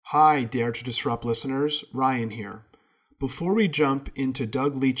Hi, Dare to Disrupt listeners, Ryan here. Before we jump into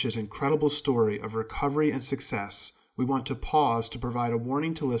Doug Leech's incredible story of recovery and success, we want to pause to provide a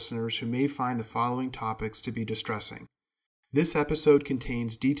warning to listeners who may find the following topics to be distressing. This episode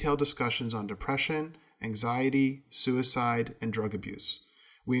contains detailed discussions on depression, anxiety, suicide, and drug abuse.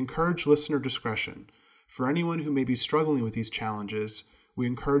 We encourage listener discretion. For anyone who may be struggling with these challenges, we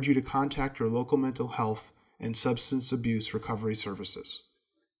encourage you to contact your local mental health and substance abuse recovery services.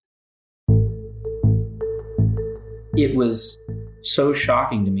 It was so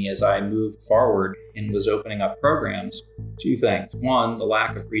shocking to me as I moved forward and was opening up programs. Two things. One, the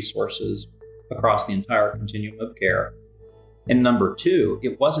lack of resources across the entire continuum of care. And number two,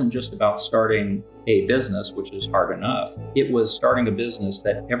 it wasn't just about starting a business, which is hard enough. It was starting a business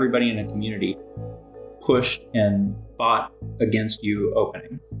that everybody in a community pushed and fought against you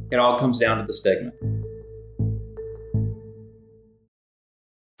opening. It all comes down to the stigma.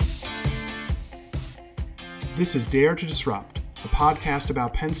 This is Dare to Disrupt, a podcast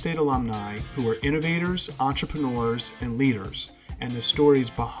about Penn State alumni who are innovators, entrepreneurs, and leaders, and the stories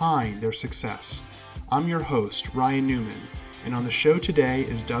behind their success. I'm your host, Ryan Newman, and on the show today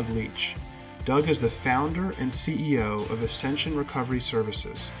is Doug Leech. Doug is the founder and CEO of Ascension Recovery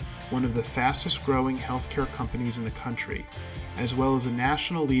Services, one of the fastest growing healthcare companies in the country, as well as a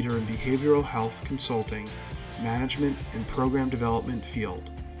national leader in behavioral health consulting, management, and program development field.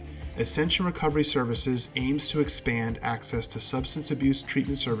 Ascension Recovery Services aims to expand access to substance abuse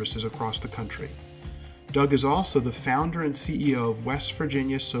treatment services across the country. Doug is also the founder and CEO of West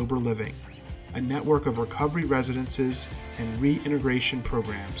Virginia Sober Living, a network of recovery residences and reintegration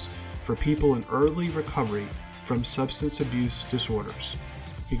programs for people in early recovery from substance abuse disorders.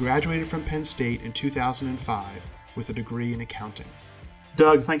 He graduated from Penn State in 2005 with a degree in accounting.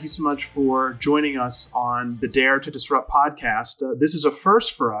 Doug, thank you so much for joining us on the Dare to Disrupt podcast. This is a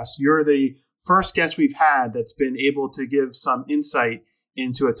first for us. You're the first guest we've had that's been able to give some insight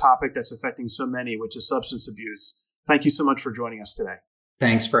into a topic that's affecting so many, which is substance abuse. Thank you so much for joining us today.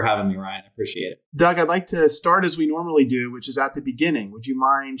 Thanks for having me, Ryan. I appreciate it. Doug, I'd like to start as we normally do, which is at the beginning. Would you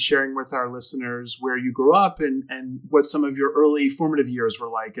mind sharing with our listeners where you grew up and what some of your early formative years were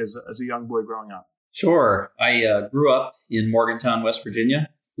like as a young boy growing up? Sure. I grew up in Morgantown, West Virginia.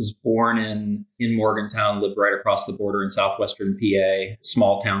 Was born in Morgantown, lived right across the border in southwestern PA, a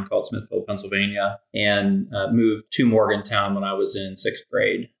small town called Smithville, Pennsylvania, and moved to Morgantown when I was in sixth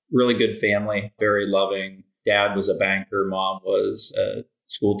grade. Really good family, very loving. Dad was a banker, mom was a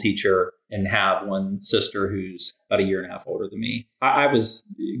school teacher, and have one sister who's about a year and a half older than me. I was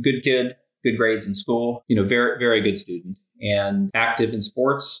a good kid, good grades in school, very, very good student, and active in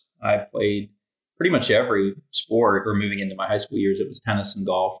sports. I played pretty much every sport. Or moving into my high school years, it was tennis and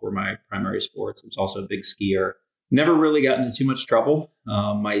golf were my primary sports. I was also a big skier. Never really got into too much trouble.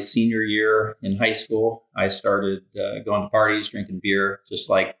 My senior year in high school, I started going to parties, drinking beer, just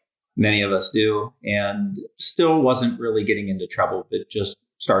like many of us do, and still wasn't really getting into trouble, but just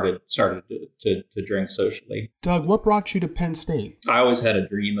started to drink socially. Doug, what brought you to Penn State? I always had a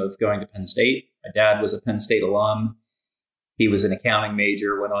dream of going to Penn State. My dad was a Penn State alum. He was an accounting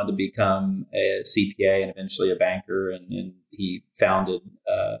major, went on to become a CPA and eventually a banker, and he founded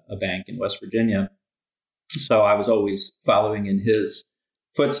a bank in West Virginia. So I was always following in his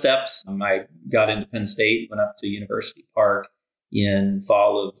footsteps. I got into Penn State, went up to University Park in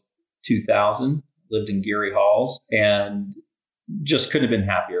fall of 2000, lived in Geary Halls, and just couldn't have been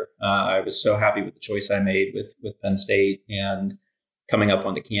happier. I was so happy with the choice I made with Penn State, and coming up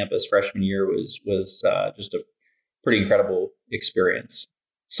onto campus freshman year was just a pretty incredible experience.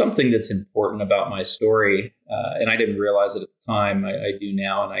 Something that's important about my story, and I didn't realize it at the time, I do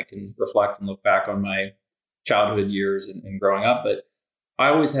now, and I can reflect and look back on my childhood years and growing up, but I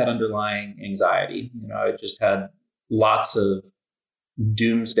always had underlying anxiety. I just had lots of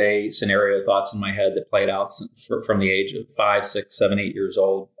doomsday scenario thoughts in my head that played out from the age of 5, 6, 7, 8 years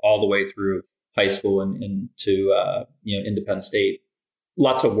old, all the way through high school and into Penn State.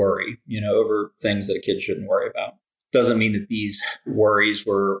 Lots of worry, over things that a kid shouldn't worry about. Doesn't mean that these worries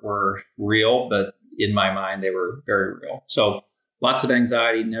were real, but in my mind, they were very real. So lots of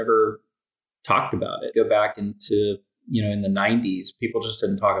anxiety, never talked about it. Go back into, in the 90s, people just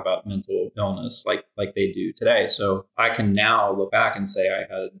didn't talk about mental illness like they do today. So I can now look back and say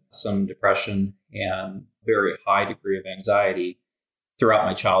I had some depression and very high degree of anxiety throughout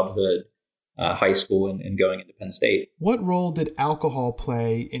my childhood, high school, and going into Penn State. What role did alcohol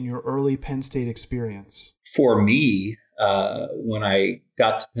play in your early Penn State experience? For me, when I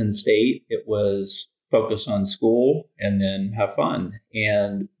got to Penn State, it was focus on school and then have fun.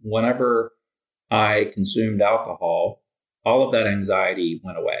 And whenever I consumed alcohol, all of that anxiety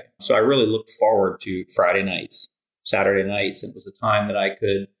went away. So I really looked forward to Friday nights, Saturday nights. It was a time that I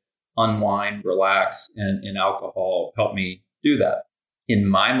could unwind, relax, and alcohol helped me do that. In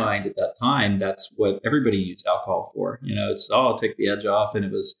my mind at that time, that's what everybody used alcohol for. It's, I'll take the edge off, and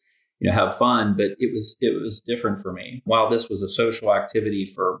it was, have fun, but it was different for me. While this was a social activity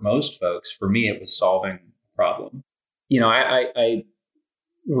for most folks, for me, it was solving a problem. I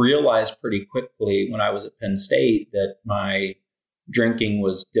realized pretty quickly when I was at Penn State that my drinking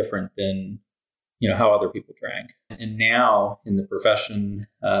was different than, how other people drank. And now in the profession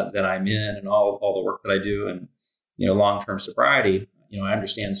that I'm in and all the work that I do and, long-term sobriety, I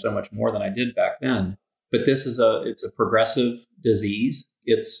understand so much more than I did back then. But this is it's a progressive disease.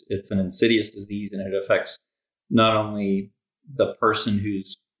 It's an insidious disease, and it affects not only the person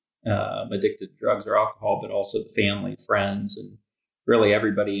who's addicted to drugs or alcohol, but also the family, friends, and really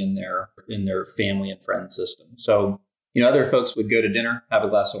everybody in their family and friend system. So, other folks would go to dinner, have a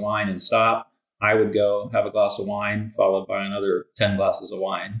glass of wine and stop. I would go have a glass of wine followed by another 10 glasses of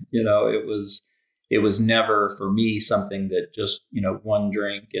wine. It was never for me something that just, one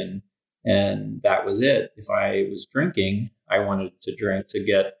drink and that was it. If I was drinking, I wanted to drink to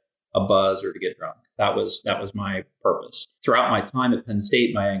get a buzz or to get drunk. That was my purpose. Throughout my time at Penn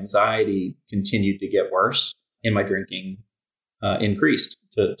State, my anxiety continued to get worse and my drinking increased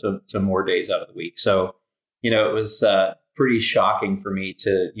to more days out of the week. So, it was pretty shocking for me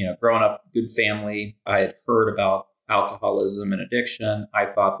to, growing up, good family. I had heard about alcoholism and addiction. I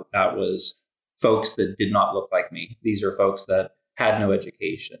thought that was folks that did not look like me. These are folks that had no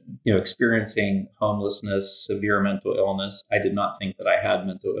education, experiencing homelessness, severe mental illness. I did not think that I had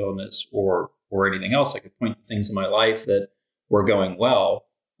mental illness or anything else. I could point to things in my life that were going well.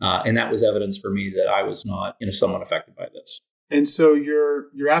 And that was evidence for me that I was not, somewhat affected by this. And so you're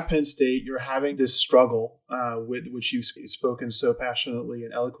at Penn State, you're having this struggle with which you've spoken so passionately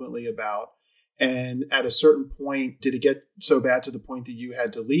and eloquently about. And at a certain point, did it get so bad to the point that you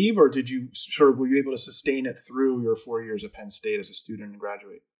had to leave, or were you able to sustain it through your 4 years at Penn State as a student and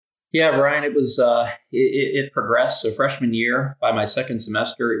graduate? Yeah, Brian, it was, it progressed. So freshman year, by my second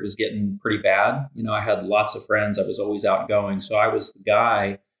semester, it was getting pretty bad. I had lots of friends. I was always outgoing. So I was the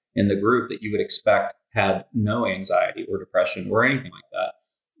guy in the group that you would expect had no anxiety or depression or anything like that.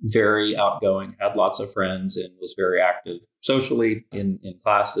 Very outgoing, had lots of friends, and was very active socially in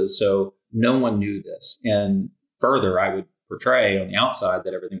classes. So no one knew this. And further, I would portray on the outside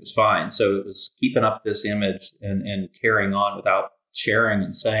that everything was fine. So it was keeping up this image and carrying on without sharing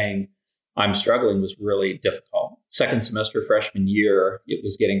and saying I'm struggling was really difficult. Second semester, freshman year, it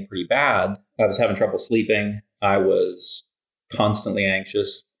was getting pretty bad. I was having trouble sleeping. I was constantly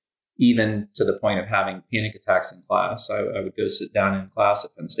anxious, even to the point of having panic attacks in class. I would go sit down in class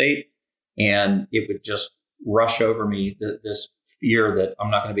at Penn State, and it would just rush over me, this fear that I'm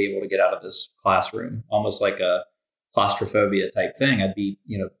not going to be able to get out of this classroom, almost like a claustrophobia type thing. I'd be,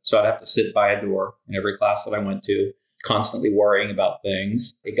 so I'd have to sit by a door in every class that I went to, constantly worrying about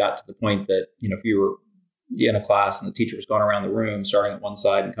things. It got to the point that, if you were in a class and the teacher was going around the room, starting at one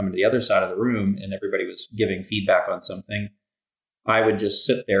side and coming to the other side of the room, and everybody was giving feedback on something, I would just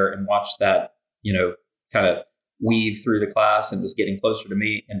sit there and watch that, kind of weave through the class, and was getting closer to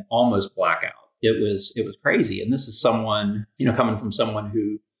me and almost black out. It was crazy. And this is someone, coming from someone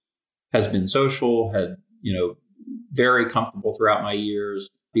who has been social, had, very comfortable throughout my years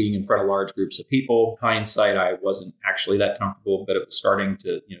being in front of large groups of people. Hindsight, I wasn't actually that comfortable, but it was starting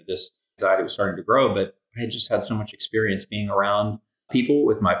to, this anxiety was starting to grow. But I had just had so much experience being around people,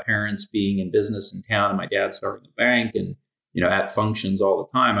 with my parents being in business in town and my dad starting a bank, and at functions all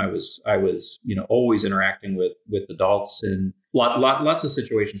the time. I was always interacting with adults and lots of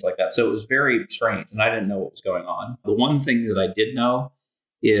situations like that. So it was very strange, and I didn't know what was going on. The one thing that I did know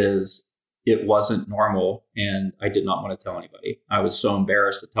is it wasn't normal, and I did not want to tell anybody. I was so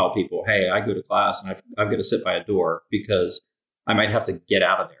embarrassed to tell people, hey, I go to class and I've got to sit by a door because I might have to get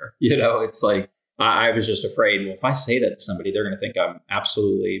out of there. It's like, I was just afraid, well, if I say that to somebody, they're going to think I'm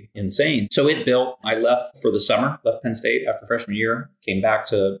absolutely insane. So it built. I left for the summer, left Penn State after freshman year, came back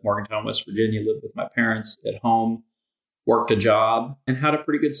to Morgantown, West Virginia, lived with my parents at home, worked a job, and had a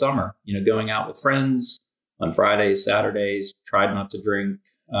pretty good summer, going out with friends on Fridays, Saturdays, tried not to drink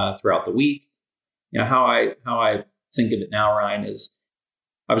throughout the week. How I think of it now, Ryan, is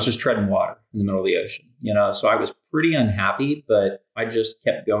I was just treading water in the middle of the ocean, so I was pretty unhappy, but I just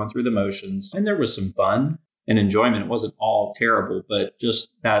kept going through the motions, and there was some fun and enjoyment. It wasn't all terrible, but just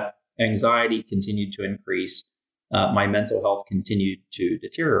that anxiety continued to increase. My mental health continued to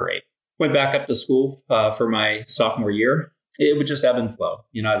deteriorate. Went back up to school for my sophomore year. It would just ebb and flow.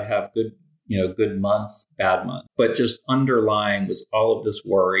 I'd have good, good month, bad month. But just underlying was all of this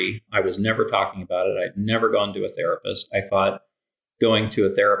worry. I was never talking about it. I'd never gone to a therapist. I thought going to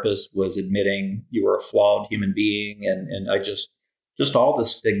a therapist was admitting you were a flawed human being. And I just all the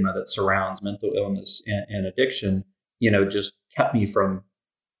stigma that surrounds mental illness and addiction, just kept me from,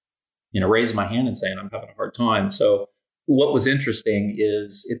 raising my hand and saying, I'm having a hard time. So what was interesting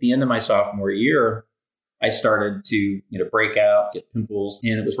is at the end of my sophomore year, I started to, break out, get pimples.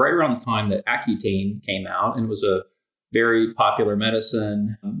 And it was right around the time that Accutane came out, and it was a very popular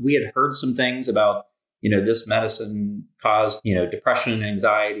medicine. We had heard some things about, this medicine caused, depression and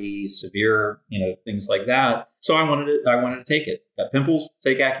anxiety, severe, things like that. So I wanted to take it. Got pimples,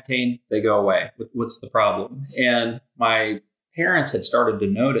 take Accutane, they go away. What's the problem? And my parents had started to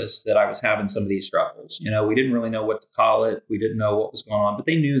notice that I was having some of these struggles. We didn't really know what to call it. We didn't know what was going on, but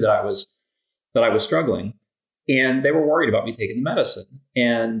they knew that I was struggling, and they were worried about me taking the medicine.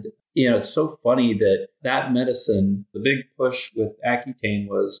 And, it's so funny that medicine, the big push with Accutane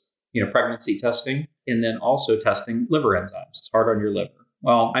was, pregnancy testing, and then also testing liver enzymes. It's hard on your liver.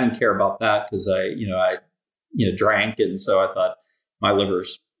 Well, I didn't care about that because I drank. And so I thought my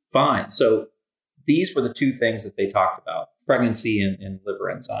liver's fine. So these were the two things that they talked about, pregnancy and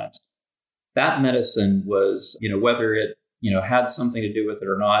liver enzymes. That medicine was, whether it, had something to do with it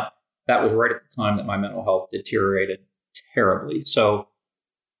or not, that was right at the time that my mental health deteriorated terribly. So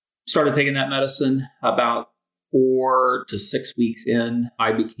started taking that medicine. About 4 to 6 weeks in,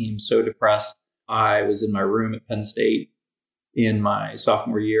 I became so depressed. I was in my room at Penn State in my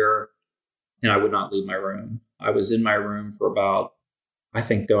sophomore year, and I would not leave my room. I was in my room for about, I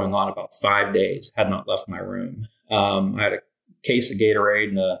think, going on about 5 days, had not left my room. I had a case of Gatorade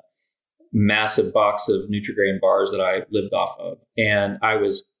and a massive box of Nutri-Grain bars that I lived off of. And I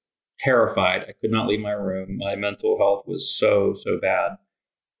was terrified. I could not leave my room. My mental health was so bad.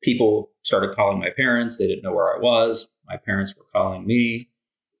 People started calling my parents. They didn't know where I was. My parents were calling me.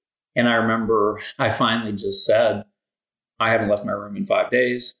 And I remember I finally just said, I haven't left my room in 5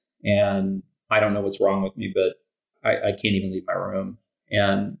 days, and I don't know what's wrong with me, but I can't even leave my room.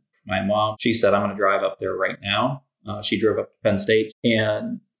 And my mom, she said, I'm going to drive up there right now. She drove up to Penn State,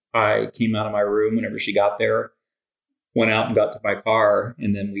 and I came out of my room whenever she got there, went out and got to my car,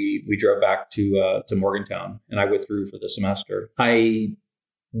 and then we drove back to Morgantown, and I withdrew for the semester. I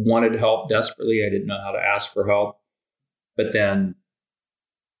wanted help desperately. I didn't know how to ask for help. But then,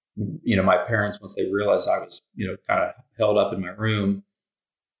 my parents, once they realized I was, kind of held up in my room,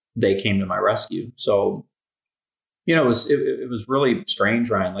 they came to my rescue. So, it was really strange,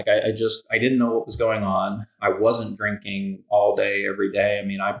 Ryan. Like I didn't know what was going on. I wasn't drinking all day, every day. I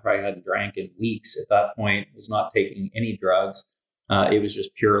mean, I probably hadn't drank in weeks at that point, was not taking any drugs. It was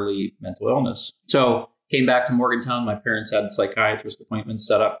just purely mental illness. So came back to Morgantown. My parents had psychiatrist appointments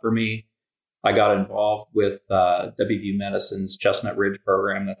set up for me. I got involved with WVU Medicine's Chestnut Ridge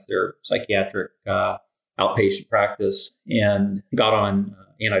program. That's their psychiatric outpatient practice, and got on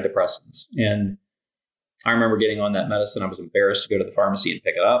antidepressants. And I remember getting on that medicine. I was embarrassed to go to the pharmacy and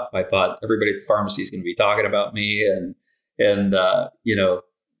pick it up. I thought everybody at the pharmacy is going to be talking about me. And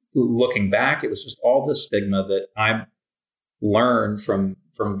looking back, it was just all this stigma that I learned from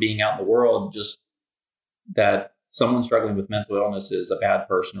being out in the world, just that someone struggling with mental illness is a bad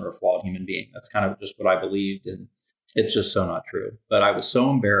person or a flawed human being. That's kind of just what I believed. And it's just so not true. But I was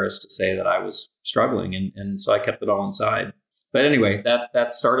so embarrassed to say that I was struggling. And so I kept it all inside. But anyway,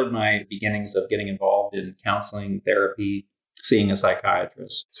 that started my beginnings of getting involved in counseling, therapy, seeing a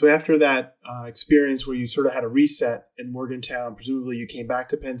psychiatrist. So after that experience where you sort of had a reset in Morgantown, presumably you came back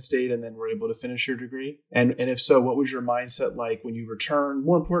to Penn State and then were able to finish your degree. And if so, what was your mindset like when you returned?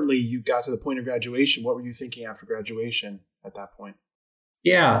 More importantly, you got to the point of graduation. What were you thinking after graduation at that point?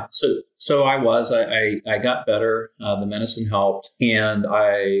 Yeah, so I got better. The medicine helped, and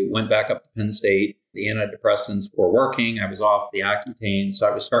I went back up to Penn State. The antidepressants were working. I was off the Accutane, so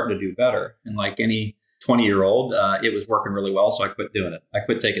I was starting to do better. And like any 20-year-old, it was working really well, so I quit doing it. I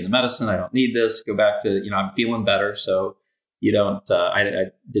quit taking the medicine. I don't need this. Go back to, I'm feeling better. So I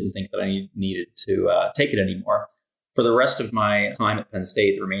didn't think that I needed to take it anymore. For the rest of my time at Penn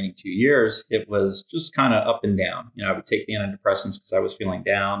State, the remaining 2 years, it was just kind of up and down. I would take the antidepressants because I was feeling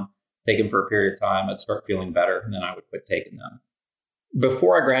down, take them for a period of time. I'd start feeling better, and then I would quit taking them.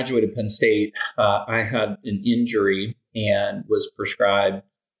 Before I graduated Penn State, I had an injury and was prescribed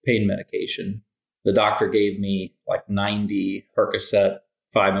pain medication. The doctor gave me like 90 Percocet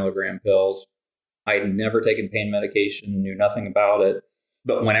 5 milligram pills. I had never taken pain medication, knew nothing about it.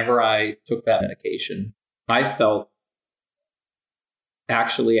 But whenever I took that medication, I felt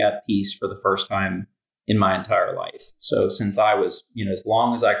actually at peace for the first time in my entire life. So since I was, as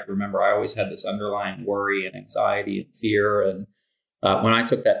long as I could remember, I always had this underlying worry and anxiety and fear. And when I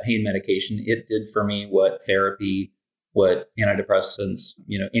took that pain medication, it did for me what therapy, what antidepressants,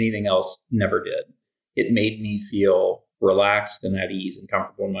 anything else never did. It made me feel relaxed and at ease and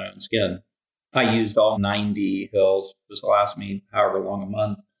comfortable in my own skin. I used all 90 pills. This will last me however long, a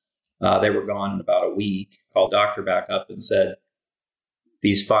month. They were gone in about a week. Called doctor back up and said,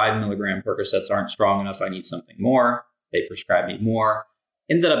 these 5 milligram Percocets aren't strong enough. I need something more. They prescribed me more.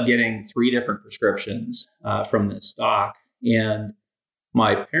 Ended up getting 3 different prescriptions from this doc. And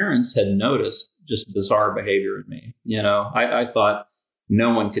my parents had noticed just bizarre behavior in me. I thought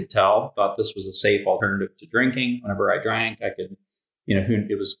no one could tell, thought this was a safe alternative to drinking. Whenever I drank, I could,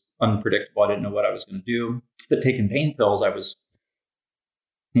 it was unpredictable. I didn't know what I was going to do. But taking pain pills, I was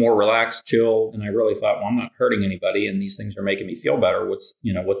more relaxed, chill. And I really thought, well, I'm not hurting anybody and these things are making me feel better. What's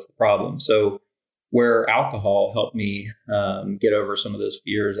the problem? So where alcohol helped me get over some of those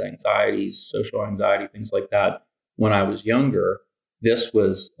fears, anxieties, social anxiety, things like that when I was younger, this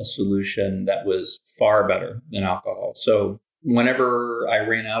was a solution that was far better than alcohol. So whenever I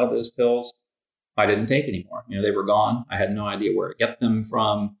ran out of those pills, I didn't take anymore. They were gone. I had no idea where to get them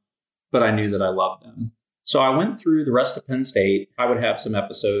from, but I knew that I loved them. So I went through the rest of Penn State. I would have some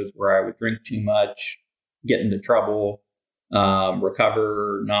episodes where I would drink too much, get into trouble,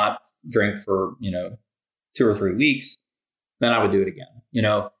 recover, not drink for, 2 or 3 weeks. Then I would do it again,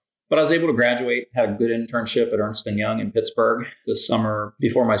 But I was able to graduate, had a good internship at Ernst & Young in Pittsburgh this summer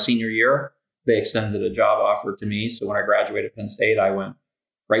before my senior year. They extended a job offer to me. So when I graduated Penn State, I went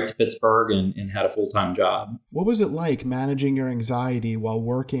right to Pittsburgh and had a full-time job. What was it like managing your anxiety while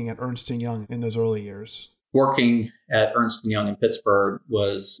working at Ernst & Young in those early years? Working at Ernst & Young in Pittsburgh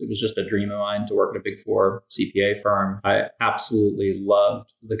was just a dream of mine to work at a Big Four CPA firm. I absolutely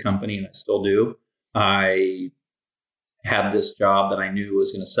loved the company and I still do. I had this job that I knew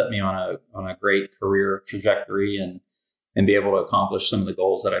was going to set me on a great career trajectory and be able to accomplish some of the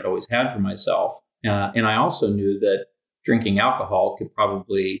goals that I'd always had for myself. And I also knew that drinking alcohol could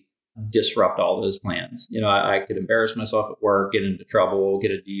probably disrupt all those plans. I could embarrass myself at work, get into trouble, get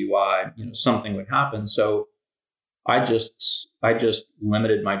a DUI, something would happen. So I just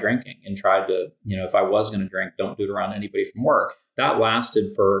limited my drinking and tried to, if I was going to drink, don't do it around anybody from work. That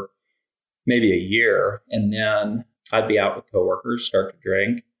lasted for maybe a year. And then I'd be out with coworkers, start to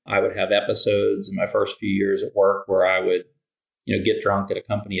drink. I would have episodes in my first few years at work where I would, get drunk at a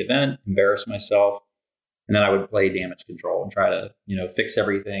company event, embarrass myself. And then I would play damage control and try to, fix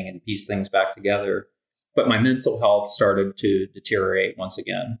everything and piece things back together. But my mental health started to deteriorate once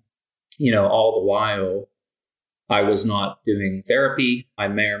again. All the while I was not doing therapy. I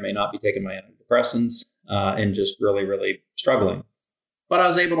may or may not be taking my antidepressants and just really, really struggling. But I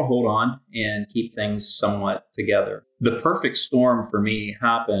was able to hold on and keep things somewhat together. The perfect storm for me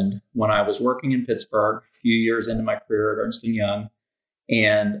happened when I was working in Pittsburgh a few years into my career at Ernst & Young.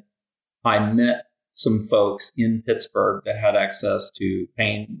 And I met some folks in Pittsburgh that had access to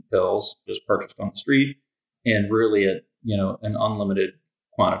pain pills just purchased on the street and really at, an unlimited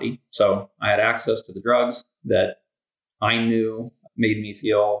quantity. So I had access to the drugs that I knew made me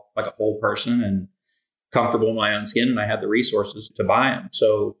feel like a whole person and comfortable in my own skin. And I had the resources to buy them.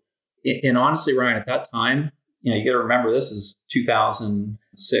 So, and honestly, Ryan, at that time, you got to remember this is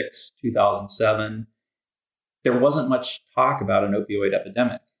 2006, 2007. There wasn't much talk about an opioid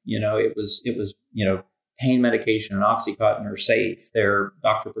epidemic. It was, pain medication and Oxycontin are safe. They're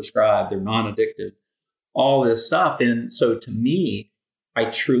doctor prescribed. They're non-addictive, all this stuff. And so to me, I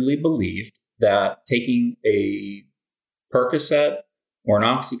truly believed that taking a Percocet or an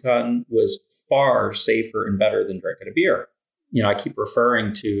Oxycontin was far safer and better than drinking a beer. I keep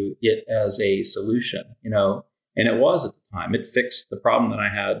referring to it as a solution, and it was at the time. It fixed the problem that I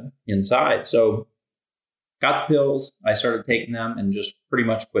had inside. So got the pills, I started taking them and just pretty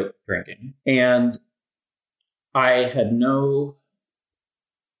much quit drinking. And I had no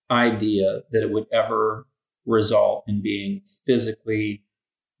idea that it would ever result in being physically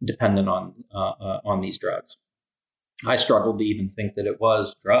dependent on these drugs. I struggled to even think that it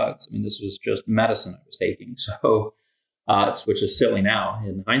was drugs. I mean, this was just medicine I was taking. So, which is silly now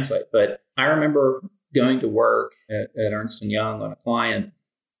in hindsight. But I remember going to work at Ernst & Young on a client,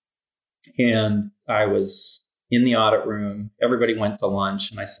 and I was in the audit room. Everybody went to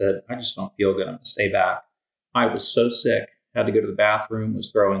lunch, and I said, I just don't feel good. I'm going to stay back. I was so sick, had to go to the bathroom, was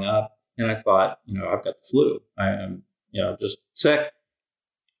throwing up. And I thought, I've got the flu. I am, just sick.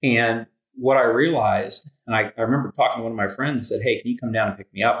 And what I realized, and I remember talking to one of my friends and said, hey, can you come down and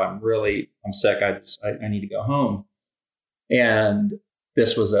pick me up? I'm sick. I need to go home. And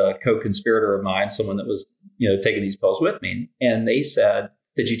this was a co-conspirator of mine, someone that was, taking these pills with me. And they said,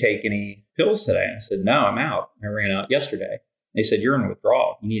 did you take any pills today? And I said, no, I'm out. I ran out yesterday. They said, you're in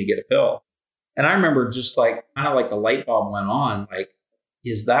withdrawal. You need to get a pill. And I remember just kind of like the light bulb went on, like,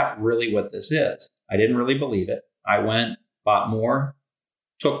 is that really what this is? I didn't really believe it. I went, bought more,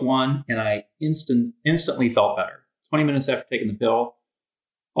 took one, and I instantly felt better. 20 minutes after taking the pill,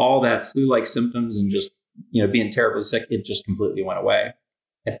 all that flu-like symptoms and just, being terribly sick, it just completely went away.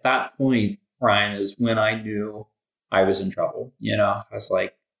 At that point, Ryan, is when I knew I was in trouble. I was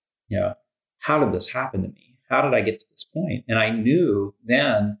like, how did this happen to me? How did I get to this point? And I knew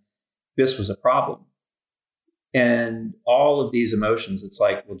then this was a problem. And all of these emotions, it's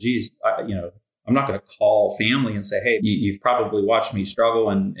like, well, geez, I'm not going to call family and say, hey, you've probably watched me struggle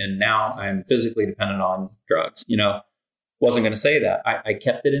and now I'm physically dependent on drugs. Wasn't going to say that. I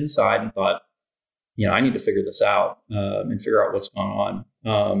kept it inside and thought, I need to figure this out and figure out what's going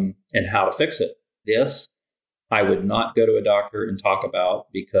on and how to fix it. This, I would not go to a doctor and talk about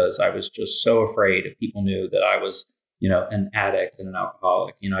because I was just so afraid if people knew that I was, an addict and an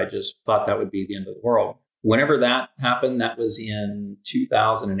alcoholic. I just thought that would be the end of the world. Whenever that happened, that was in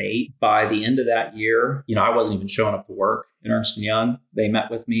 2008. By the end of that year, I wasn't even showing up to work at Ernst & Young. They met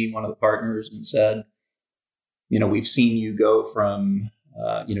with me, one of the partners, and said, we've seen you go from,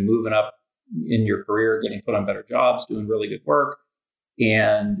 moving up in your career, getting put on better jobs, doing really good work.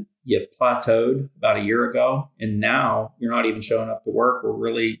 And you plateaued about a year ago. And now you're not even showing up to work. We're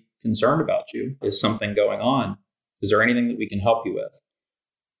really concerned about you. Is something going on? Is there anything that we can help you with?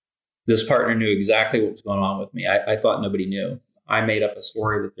 This partner knew exactly what was going on with me. I thought nobody knew. I made up a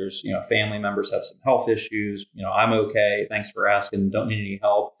story that there's, family members have some health issues. I'm okay. Thanks for asking. Don't need any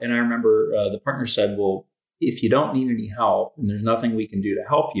help. And I remember the partner said, well, if you don't need any help and there's nothing we can do to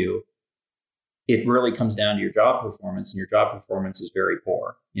help you, it really comes down to your job performance, and your job performance is very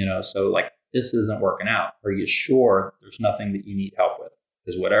poor. So this isn't working out. Are you sure there's nothing that you need help with?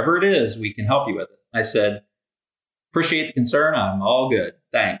 Because whatever it is, we can help you with it. I said, appreciate the concern. I'm all good.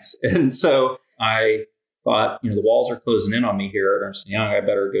 Thanks. And so I thought, the walls are closing in on me here at Ernst & Young. I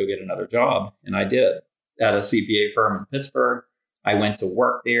better go get another job. And I did at a CPA firm in Pittsburgh. I went to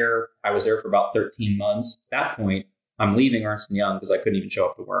work there. I was there for about 13 months. At that point, I'm leaving Ernst & Young because I couldn't even show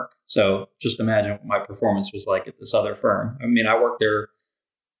up to work. So just imagine what my performance was like at this other firm. I mean, I worked there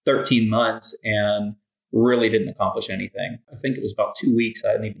 13 months and really didn't accomplish anything. I think it was about 2 weeks.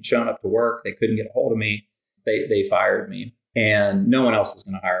 I hadn't even shown up to work. They couldn't get a hold of me. They fired me, and no one else was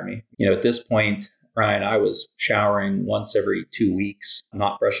going to hire me. At this point, Ryan, I was showering once every 2 weeks,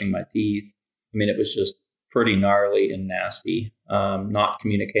 not brushing my teeth. I mean, it was just pretty gnarly and nasty. Not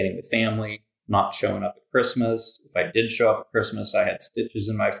communicating with family, not showing up at Christmas. If I did show up at Christmas, I had stitches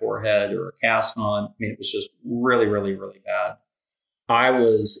in my forehead or a cast on. I mean, it was just really, really, really bad. I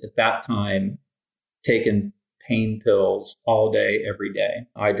was at that time taking pain pills all day, every day.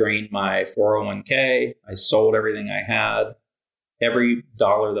 I drained my 401k. I sold everything I had. Every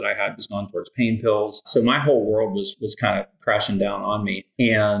dollar that I had was gone towards pain pills. So my whole world was kind of crashing down on me.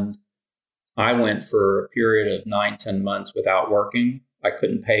 And I went for a period of 9-10 months without working. I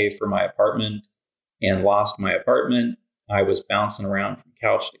couldn't pay for my apartment and lost my apartment. I was bouncing around from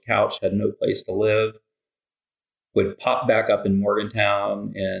couch to couch, had no place to live. Would pop back up in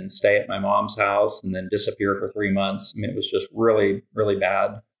Morgantown and stay at my mom's house and then disappear for 3 months. I mean, it was just really, really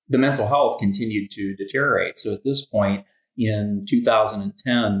bad. The mental health continued to deteriorate. So at this point in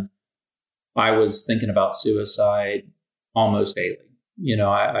 2010, I was thinking about suicide almost daily.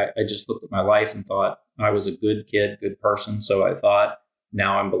 I just looked at my life and thought I was a good kid, good person. So I thought,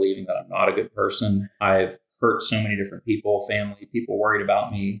 now I'm believing that I'm not a good person. I've hurt so many different people, family, people worried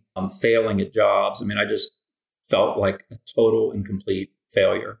about me. I'm failing at jobs. I mean, I just felt like a total and complete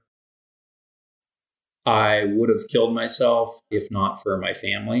failure. I would have killed myself if not for my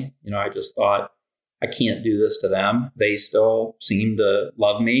family. I just thought, I can't do this to them. They still seem to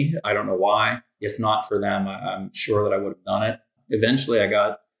love me. I don't know why. If not for them, I'm sure that I would have done it. Eventually, I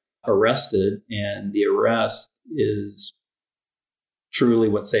got arrested, and the arrest is truly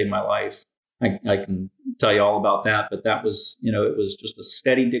what saved my life. I can tell you all about that, but that was, it was just a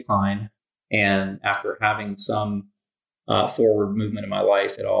steady decline. And after having some forward movement in my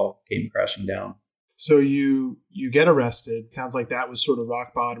life, it all came crashing down. So you get arrested. Sounds like that was sort of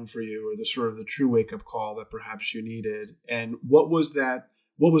rock bottom for you, or the true wake up call that perhaps you needed. And what was that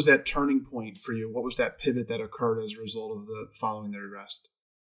turning point for you? What was that pivot that occurred as a result of following the arrest?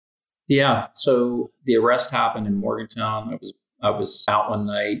 Yeah. So the arrest happened in Morgantown. I was out one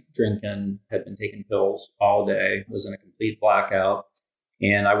night drinking, had been taking pills all day, was in a complete blackout.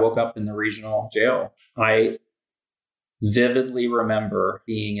 And I woke up in the regional jail. vividly remember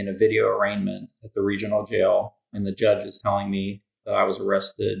being in a video arraignment at the regional jail, and the judge is telling me that I was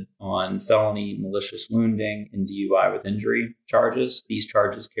arrested on felony malicious wounding and DUI with injury charges. These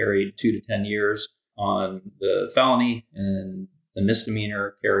charges carried 2 to 10 years on the felony, and the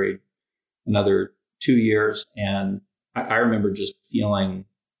misdemeanor carried another 2 years. And I remember just feeling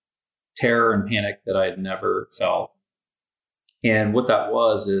terror and panic that I had never felt. And what that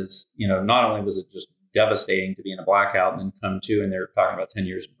was is, not only was it just devastating to be in a blackout and then come to, and they're talking about 10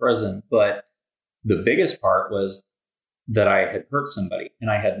 years in prison, but the biggest part was that I had hurt somebody and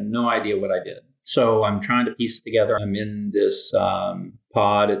I had no idea what I did. So I'm trying to piece it together. I'm in this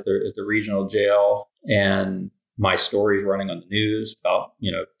pod at the regional jail, and my story's running on the news about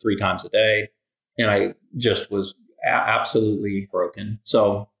 3 times a day, and I just was absolutely broken.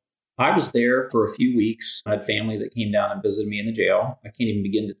 So I was there for a few weeks. I had family that came down and visited me in the jail. I can't even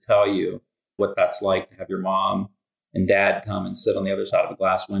begin to tell you what that's like to have your mom and dad come and sit on the other side of a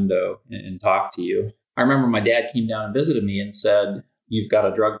glass window and talk to you. I remember my dad came down and visited me and said, "You've got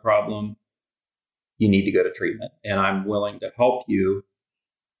a drug problem. You need to go to treatment, and I'm willing to help you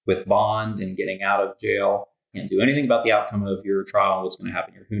with bond and getting out of jail. Can't do anything about the outcome of your trial and what's going to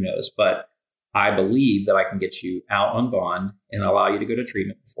happen here. Who knows? But I believe that I can get you out on bond and allow you to go to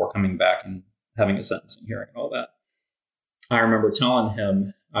treatment before coming back and having a sentencing hearing and all that." I remember telling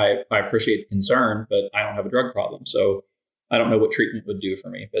him, I appreciate the concern, but I don't have a drug problem. So I don't know what treatment would do for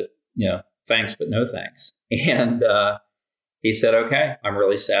me, but thanks, but no thanks. And he said, "Okay, I'm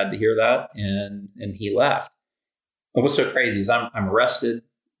really sad to hear that." And he left. And what's so crazy is I'm arrested,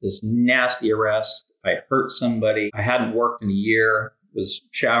 this nasty arrest. I hurt somebody. I hadn't worked in a year, was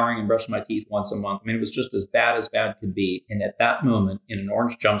showering and brushing my teeth once a month. I mean, it was just as bad could be. And at that moment, in an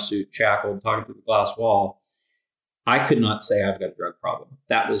orange jumpsuit, shackled, talking through the glass wall, I could not say I've got a drug problem.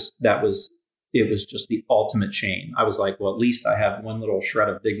 It was just the ultimate shame. I was like, well, at least I have one little shred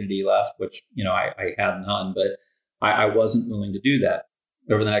of dignity left, which, I had none, but I wasn't willing to do that.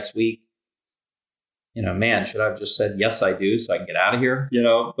 Over the next week, man, should I have just said, yes, I do, so I can get out of here,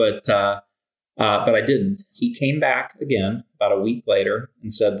 but I didn't. He came back again about a week later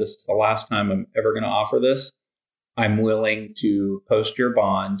and said, "This is the last time I'm ever going to offer this. I'm willing to post your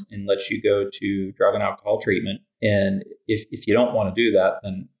bond and let you go to drug and alcohol treatment. And if you don't want to do that,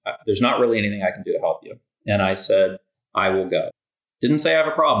 then there's not really anything I can do to help you." And I said, "I will go." Didn't say I have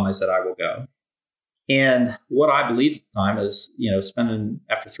a problem. I said, "I will go." And what I believed at the time is, spending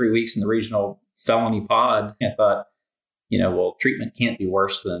after 3 weeks in the regional felony pod, I thought, well, treatment can't be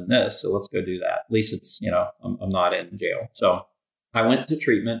worse than this. So let's go do that. At least it's, I'm not in jail. So I went to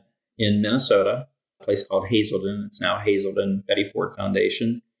treatment in Minnesota, a place called Hazelden. It's now Hazelden Betty Ford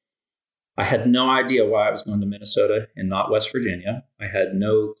Foundation. I had no idea why I was going to Minnesota and not West Virginia. I had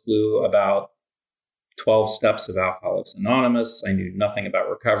no clue about 12 steps of Alcoholics Anonymous. I knew nothing about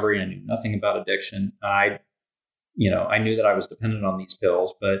recovery. I knew nothing about addiction. I knew that I was dependent on these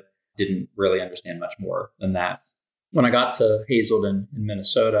pills, but didn't really understand much more than that. When I got to Hazelden in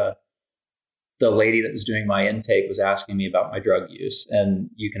Minnesota, the lady that was doing my intake was asking me about my drug use. And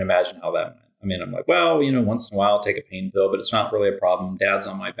you can imagine how that went. I mean, I'm like, well, once in a while I'll take a pain pill, but it's not really a problem. Dad's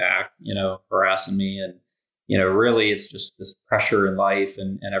on my back, harassing me. And, really it's just this pressure in life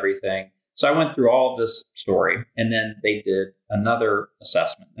and everything. So I went through all of this story, and then they did another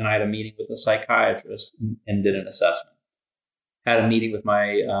assessment. And I had a meeting with a psychiatrist and did an assessment. Had a meeting with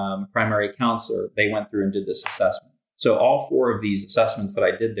my primary counselor. They went through and did this assessment. So all 4 of these assessments that I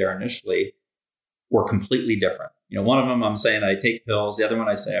did there initially were completely different. One of them I'm saying I take pills. The other one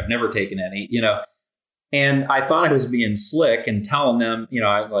I say I've never taken any, and I thought I was being slick and telling them,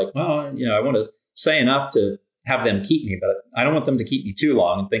 I'm like, well, I want to say enough to have them keep me, but I don't want them to keep me too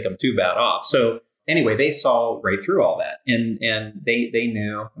long and think I'm too bad off. So anyway, they saw right through all that, and they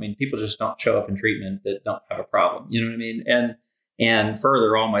knew. I mean, people just don't show up in treatment that don't have a problem. You know what I mean? And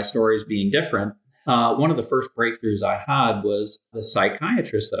further, all my stories being different. One of the first breakthroughs I had was the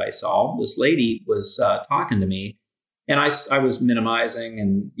psychiatrist that I saw. This lady was talking to me, and I was minimizing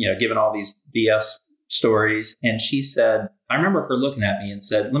and giving all these BS stories. And she said, I remember her looking at me and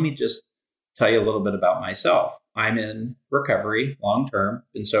said, "Let me just tell you a little bit about myself. I'm in recovery long term,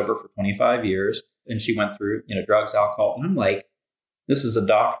 been sober for 25 years." And she went through drugs, alcohol, and I'm like, this is a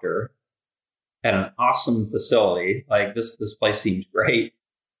doctor at an awesome facility. Like this place seems great.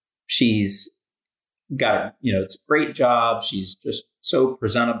 She's got it's a great job. She's just so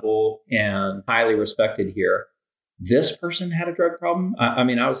presentable and highly respected here. This person had a drug problem. I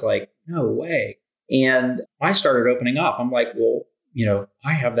mean, I was like, no way. And I started opening up. I'm like, well,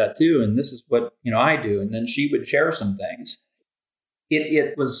 I have that too. And this is what, I do. And then she would share some things.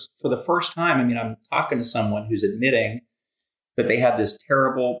 It was for the first time. I mean, I'm talking to someone who's admitting that they had this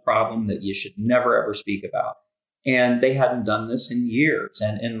terrible problem that you should never, ever speak about. And they hadn't done this in years.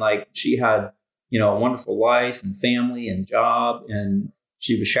 And like she had, a wonderful life and family and job, and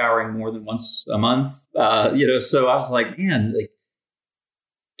she was showering more than once a month. So I was like, man, like,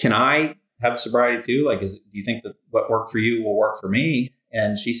 can I have sobriety too? Like, do you think that what worked for you will work for me?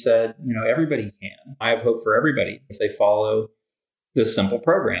 And she said, everybody can. I have hope for everybody if they follow this simple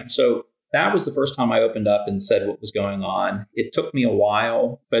program. So that was the first time I opened up and said what was going on. It took me a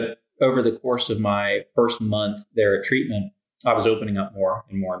while, but over the course of my first month there at treatment, I was opening up more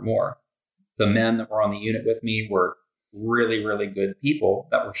and more and more. The men that were on the unit with me were really, really good people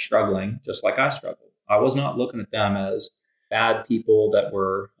that were struggling just like I struggled. I was not looking at them as bad people that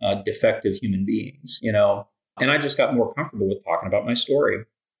were defective human beings, and I just got more comfortable with talking about my story.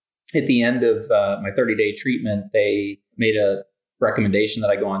 At the end of my 30-day treatment, they made a recommendation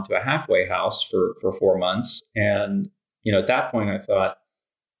that I go on to a halfway house for 4 months. And, at that point, I thought,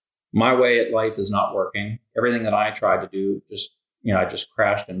 my way at life is not working. Everything that I tried to do I just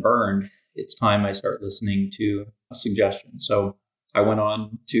crashed and burned. It's time I start listening to a suggestion. So I went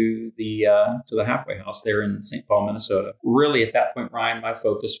on to the halfway house there in St. Paul, Minnesota. Really, at that point, Ryan, my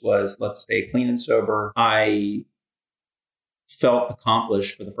focus was let's stay clean and sober. I felt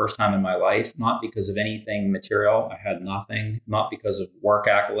accomplished for the first time in my life, not because of anything material. I had nothing, not because of work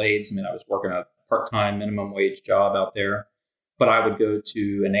accolades. I mean, I was working a part-time minimum wage job out there, but I would go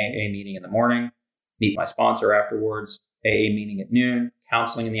to an AA meeting in the morning, meet my sponsor afterwards, AA meeting at noon,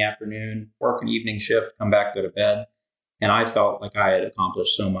 counseling in the afternoon, work an evening shift, come back, go to bed. And I felt like I had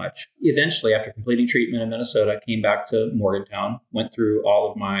accomplished so much. Eventually, after completing treatment in Minnesota, I came back to Morgantown, went through all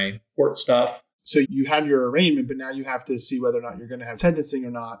of my court stuff. So you had your arraignment, but now you have to see whether or not you're going to have sentencing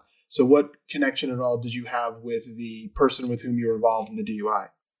or not. So what connection at all did you have with the person with whom you were involved in the DUI?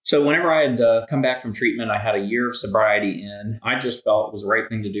 So whenever I had come back from treatment, I had a year of sobriety in. I just felt it was the right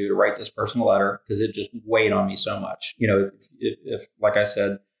thing to do to write this personal letter because it just weighed on me so much. If like I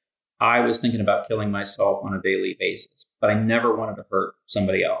said, I was thinking about killing myself on a daily basis, but I never wanted to hurt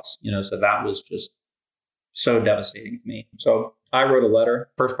somebody else, so that was just so devastating to me. So I wrote a letter.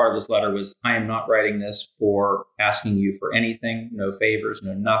 First part of this letter was, I am not writing this for asking you for anything, no favors,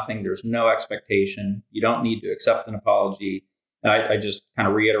 no nothing. There's no expectation. You don't need to accept an apology. And I just kind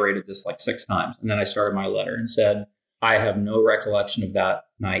of reiterated this like 6 times. And then I started my letter and said, I have no recollection of that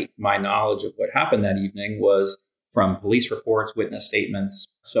night. My knowledge of what happened that evening was from police reports, witness statements.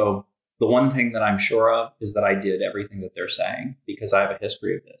 So the one thing that I'm sure of is that I did everything that they're saying because I have a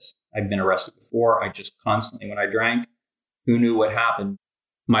history of this. I've been arrested before. I just constantly, when I drank, who knew what happened?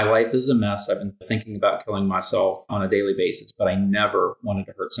 My life is a mess. I've been thinking about killing myself on a daily basis, but I never wanted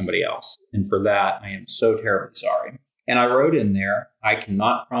to hurt somebody else. And for that, I am so terribly sorry. And I wrote in there, I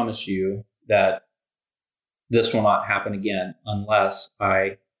cannot promise you that this will not happen again unless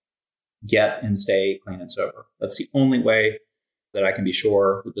I get and stay clean and sober. That's the only way that I can be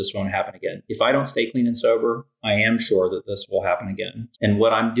sure that this won't happen again. If I don't stay clean and sober, I am sure that this will happen again. And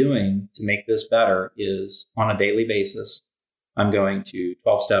what I'm doing to make this better is on a daily basis, I'm going to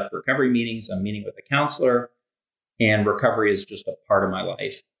 12-step recovery meetings. I'm meeting with a counselor, and recovery is just a part of my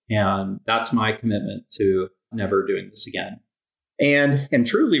life. And that's my commitment to never doing this again. And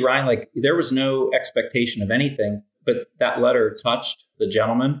truly, Ryan, like there was no expectation of anything, but that letter touched the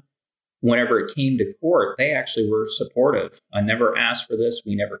gentleman. Whenever it came to court, they actually were supportive. I never asked for this.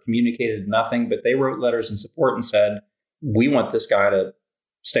 We never communicated nothing, but they wrote letters in support and said, we want this guy to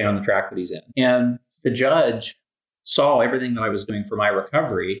stay on the track that he's in. And the judge saw everything that I was doing for my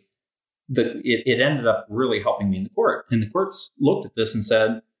recovery. It ended up really helping me in the court. And the courts looked at this and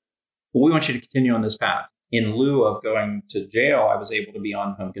said, well, we want you to continue on this path. In lieu of going to jail, I was able to be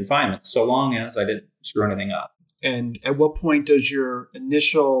on home confinement, so long as I didn't screw anything up. And at what point does your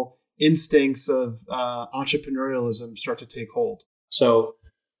initial instincts of entrepreneurialism start to take hold? So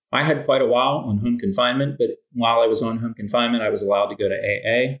I had quite a while on home confinement, but while I was on home confinement, I was allowed to go to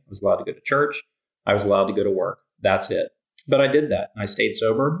AA. I was allowed to go to church. I was allowed to go to work. That's it. But I did that. I stayed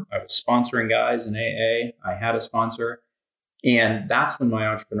sober. I was sponsoring guys in AA. I had a sponsor. And that's when my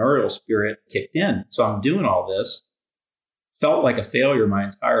entrepreneurial spirit kicked in. So I'm doing all this. Felt like a failure my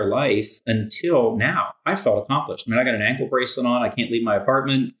entire life until now. I felt accomplished. I mean, I got an ankle bracelet on. I can't leave my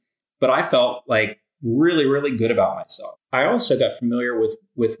apartment. But I felt like really, really good about myself. I also got familiar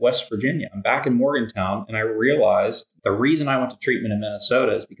with West Virginia. I'm back in Morgantown, and I realized the reason I went to treatment in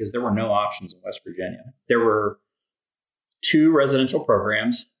Minnesota is because there were no options in West Virginia. There were 2 residential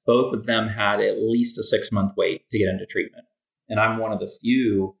programs. Both of them had at least a 6-month wait to get into treatment. And I'm one of the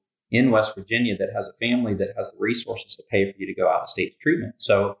few in West Virginia that has a family that has the resources to pay for you to go out of state to treatment.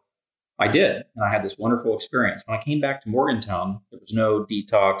 So I did. And I had this wonderful experience. When I came back to Morgantown, there was no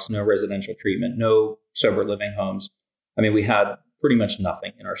detox, no residential treatment, no sober living homes. I mean, we had pretty much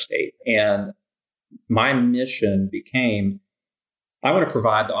nothing in our state. And my mission became, I want to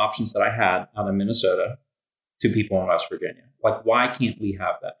provide the options that I had out in Minnesota to people in West Virginia. Like, why can't we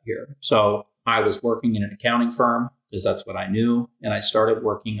have that here? So I was working in an accounting firm because that's what I knew. And I started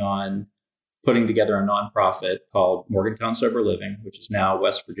working on putting together a nonprofit called Morgantown Sober Living, which is now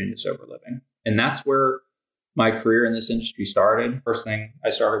West Virginia Sober Living. And that's where my career in this industry started. First thing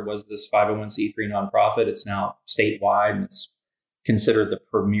I started was this 501c3 nonprofit. It's now statewide, and it's considered the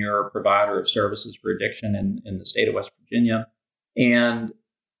premier provider of services for addiction in the state of West Virginia. And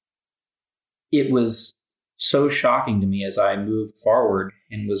it was so shocking to me as I moved forward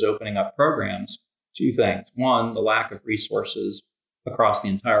and was opening up programs. Two things. One, the lack of resources across the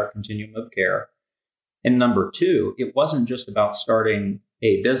entire continuum of care. And number two, it wasn't just about starting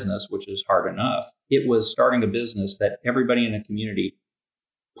a business, which is hard enough. It was starting a business that everybody in the community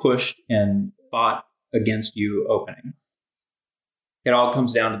pushed and fought against you opening. It all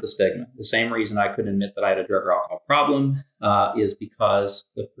comes down to the stigma. The same reason I couldn't admit that I had a drug or alcohol problem is because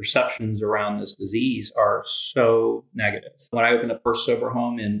the perceptions around this disease are so negative. When I opened a first sober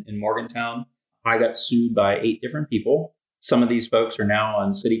home in Morgantown, I got sued by 8 different people. Some of these folks are now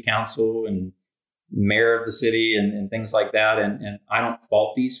on city council and mayor of the city and things like that. And I don't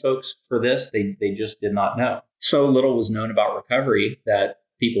fault these folks for this. They just did not know. So little was known about recovery that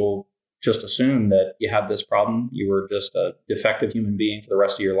people just assumed that you have this problem. You were just a defective human being for the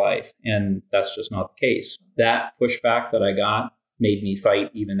rest of your life. And that's just not the case. That pushback that I got made me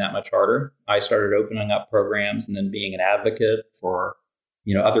fight even that much harder. I started opening up programs and then being an advocate for,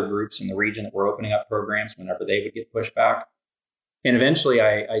 other groups in the region that were opening up programs whenever they would get pushback. And eventually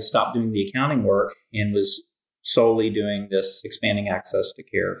I stopped doing the accounting work and was solely doing this expanding access to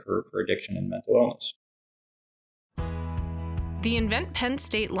care for addiction and mental illness. The Invent Penn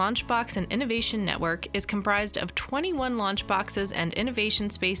State Launchbox and Innovation Network is comprised of 21 launchboxes and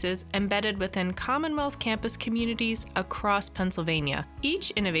innovation spaces embedded within Commonwealth campus communities across Pennsylvania. Each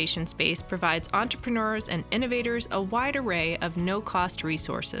innovation space provides entrepreneurs and innovators a wide array of no-cost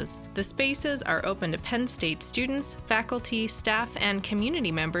resources. The spaces are open to Penn State students, faculty, staff, and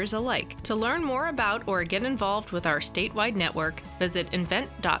community members alike. To learn more about or get involved with our statewide network, visit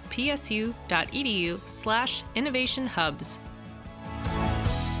invent.psu.edu/innovationhubs.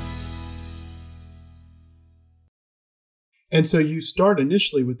 And so you start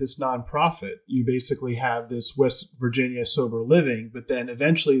initially with this nonprofit. You basically have this West Virginia Sober Living, but then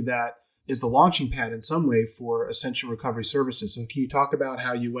eventually that is the launching pad in some way for Ascension Recovery Services. So can you talk about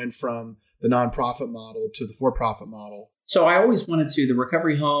how you went from the nonprofit model to the for-profit model? So I always wanted to, the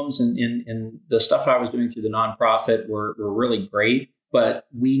recovery homes and the stuff I was doing through the nonprofit were really great, but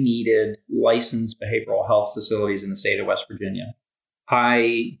we needed licensed behavioral health facilities in the state of West Virginia.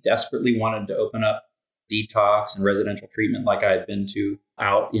 I desperately wanted to open up detox and residential treatment like I had been to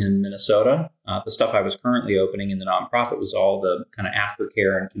out in Minnesota. The stuff I was currently opening in the nonprofit was all the kind of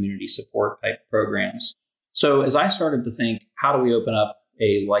aftercare and community support type programs. So as I started to think, how do we open up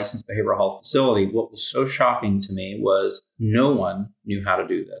a licensed behavioral health facility? What was so shocking to me was no one knew how to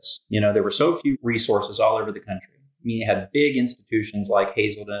do this. There were so few resources all over the country. I mean, you had big institutions like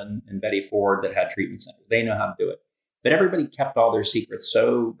Hazelden and Betty Ford that had treatment centers. They know how to do it. But everybody kept all their secrets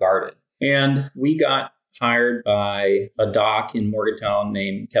so guarded. And we got hired by a doc in Morgantown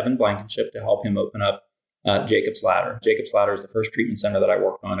named Kevin Blankenship to help him open up Jacob's Ladder. Jacob's Ladder is the first treatment center that I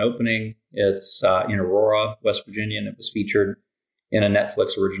worked on opening. It's in Aurora, West Virginia, and it was featured in a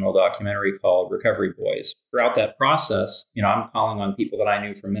Netflix original documentary called Recovery Boys. Throughout that process, I'm calling on people that I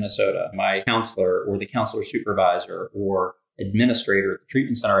knew from Minnesota, my counselor or the counselor supervisor or administrator at the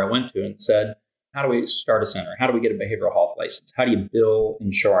treatment center I went to, and said, how do we start a center? How do we get a behavioral health license? How do you bill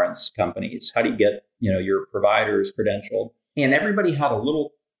insurance companies? How do you get, your providers credentialed? And everybody had a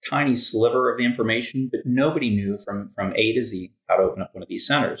little tiny sliver of the information, but nobody knew from A to Z how to open up one of these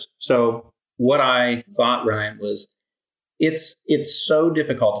centers. So what I thought, Ryan, was it's so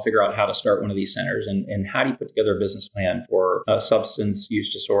difficult to figure out how to start one of these centers and how do you put together a business plan for a substance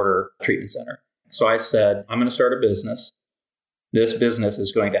use disorder treatment center? So I said, I'm going to start a business. This business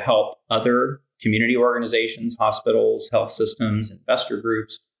is going to help other community organizations, hospitals, health systems, investor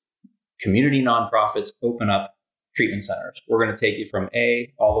groups, community nonprofits open up treatment centers. We're going to take you from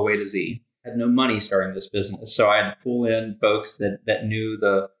A all the way to Z. I had no money starting this business, so I had to pull in folks that knew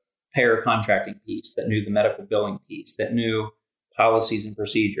the payer contracting piece, that knew the medical billing piece, that knew policies and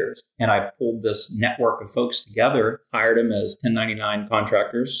procedures. And I pulled this network of folks together, hired them as 1099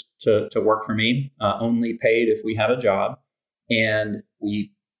 contractors to work for me, only paid if we had a job. And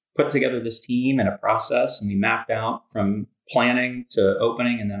we put together this team and a process, and we mapped out from planning to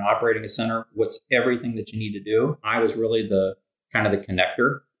opening and then operating a center, what's everything that you need to do. I was really the kind of the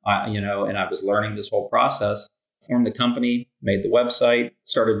connector, and I was learning this whole process, formed the company, made the website,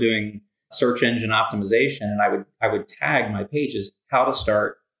 started doing search engine optimization. And I would tag my pages, how to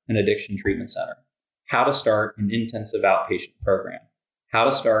start an addiction treatment center, how to start an intensive outpatient program, how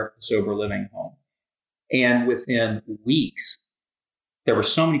to start a sober living home. And within weeks, there were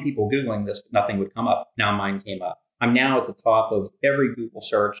so many people Googling this, but nothing would come up. Now mine came up. I'm now at the top of every Google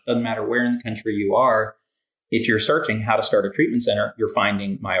search. Doesn't matter where in the country you are. If you're searching how to start a treatment center, you're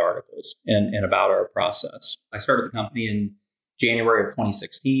finding my articles and about our process. I started the company in January of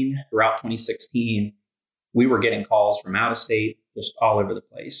 2016. Throughout 2016, we were getting calls from out of state, just all over the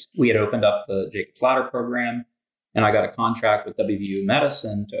place. We had opened up the Jacob's Ladder program, and I got a contract with WVU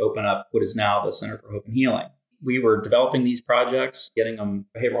Medicine to open up what is now the Center for Hope and Healing. We were developing these projects, getting them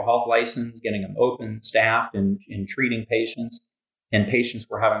behavioral health license, getting them open, staffed, and treating patients. And patients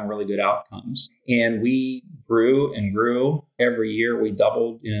were having really good outcomes. And we grew and grew. Every year we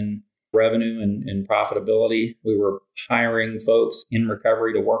doubled in revenue and profitability. We were hiring folks in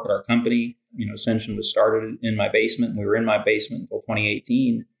recovery to work at our company. Ascension was started in my basement. We were in my basement until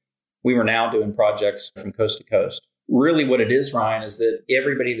 2018. We were now doing projects from coast to coast. Really what it is, Ryan, is that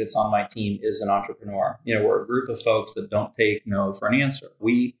everybody that's on my team is an entrepreneur. We're a group of folks that don't take no for an answer.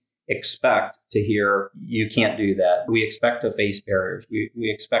 We expect to hear, you can't do that. We expect to face barriers. We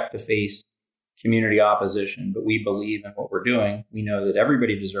expect to face community opposition, but we believe in what we're doing. We know that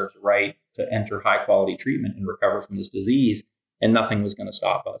everybody deserves a right to enter high quality treatment and recover from this disease, and nothing was going to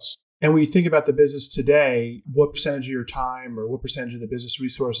stop us. And when you think about the business today, what percentage of your time or what percentage of the business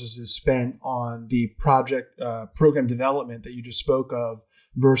resources is spent on the program development that you just spoke of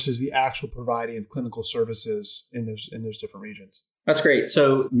versus the actual providing of clinical services in those different regions? That's great.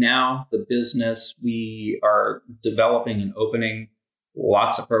 So now the business, we are developing and opening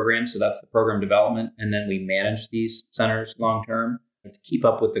lots of programs. So that's the program development. And then we manage these centers long term. To keep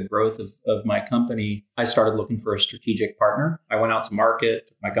up with the growth of my company, I started looking for a strategic partner. I went out to market,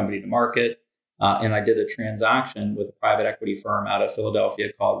 took my company to market, and I did a transaction with a private equity firm out of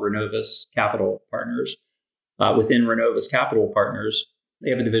Philadelphia called Renovus Capital Partners. Within Renovus Capital Partners,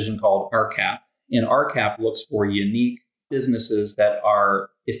 they have a division called RCAP. And RCAP looks for unique businesses that are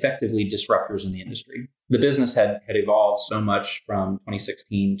effectively disruptors in the industry. The business had evolved so much from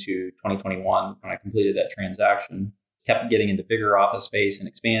 2016 to 2021 when I completed that transaction. Kept getting into bigger office space and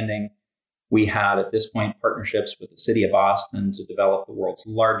expanding. We had, at this point, partnerships with the city of Boston to develop the world's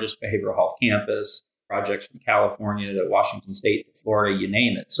largest behavioral health campus, projects from California to Washington State to Florida, you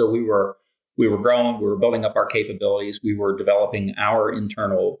name it. So we were growing, we were building up our capabilities. We were developing our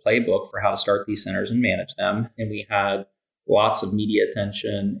internal playbook for how to start these centers and manage them. And we had lots of media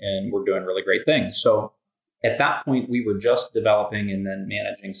attention, and we're doing really great things. So at that point, we were just developing and then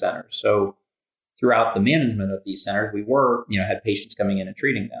managing centers. So throughout the management of these centers, we had patients coming in and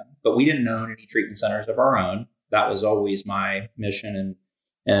treating them, but we didn't own any treatment centers of our own. That was always my mission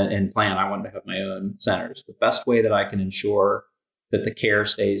and plan. I wanted to have my own centers. The best way that I can ensure that the care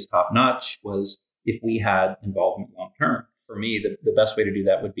stays top notch was if we had involvement long term. For me, the best way to do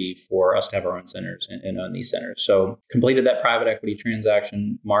that would be for us to have our own centers and own these centers. So completed that private equity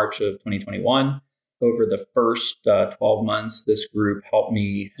transaction March of 2021. Over the first 12 months, this group helped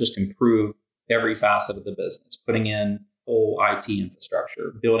me just improve every facet of the business, putting in whole IT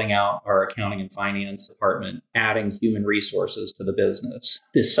infrastructure, building out our accounting and finance department, adding human resources to the business.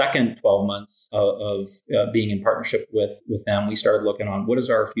 The second 12 months of being in partnership with them, we started looking on what is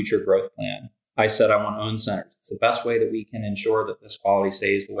our future growth plan. I said, I want to own centers. It's the best way that we can ensure that this quality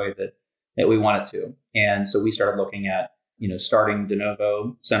stays the way that we want it to. And so we started looking at, starting de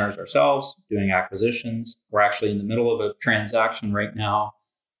novo centers ourselves, doing acquisitions. We're actually in the middle of a transaction right now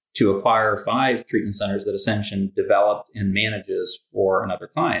to acquire 5 treatment centers that Ascension developed and manages for another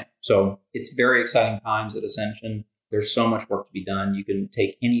client. So it's very exciting times at Ascension. There's so much work to be done. You can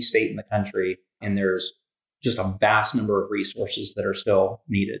take any state in the country, and there's just a vast number of resources that are still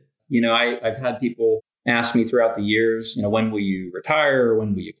needed. I've had people ask me throughout the years, when will you retire?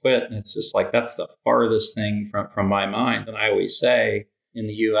 When will you quit? And it's just like, that's the farthest thing from my mind. And I always say, in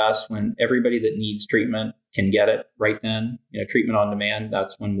the US, when everybody that needs treatment can get it right then, treatment on demand,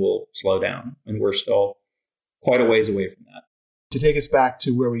 that's when we'll slow down. And we're still quite a ways away from that. To take us back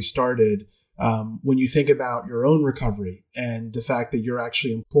to where we started, when you think about your own recovery and the fact that you're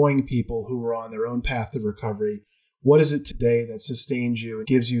actually employing people who are on their own path to recovery, what is it today that sustains you and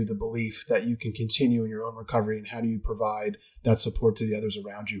gives you the belief that you can continue in your own recovery? And how do you provide that support to the others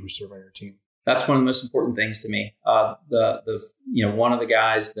around you who serve on your team? That's one of the most important things to me. One of the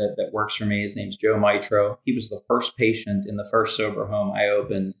guys that works for me, his name's Joe Mitro. He was the first patient in the first sober home I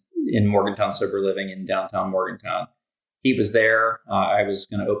opened in Morgantown Sober Living in downtown Morgantown. He was there. I was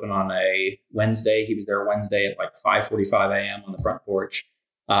going to open on a Wednesday. He was there Wednesday at like 5:45 a.m. on the front porch.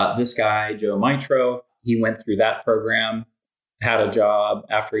 This guy, Joe Mitro, he went through that program, had a job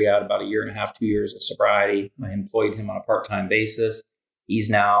after he had about a year and a half, 2 years of sobriety. I employed him on a part-time basis. He's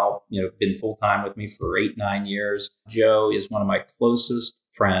now, been full-time with me for 8-9 years. Joe is one of my closest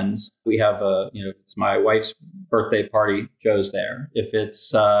friends. We have it's my wife's birthday party, Joe's there. If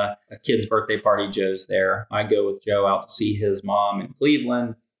it's a kid's birthday party, Joe's there. I go with Joe out to see his mom in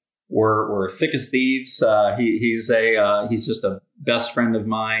Cleveland. We're thick as thieves. He's just a best friend of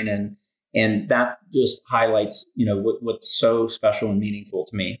mine, and that just highlights what's so special and meaningful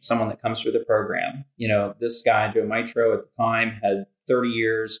to me. Someone that comes through the program. This guy Joe Mitro at the time had 30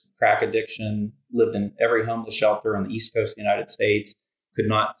 years crack addiction, lived in every homeless shelter on the East Coast of the United States, could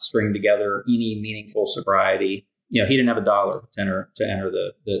not string together any meaningful sobriety. He didn't have $1 to enter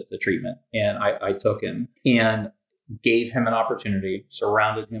the treatment, and I took him and gave him an opportunity,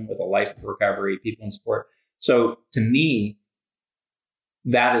 surrounded him with a life of recovery, people in support. So to me,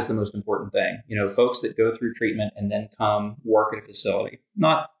 that is the most important thing. Folks that go through treatment and then come work at a facility,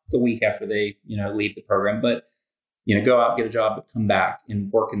 not the week after they, leave the program, but, go out, get a job, but come back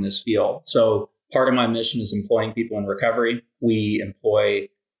and work in this field. So part of my mission is employing people in recovery. We employ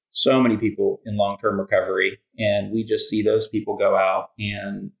so many people in long-term recovery, and we just see those people go out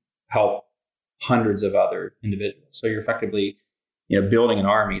and help hundreds of other individuals. So you're effectively, building an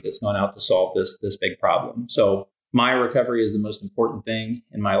army that's gone out to solve this big problem. So my recovery is the most important thing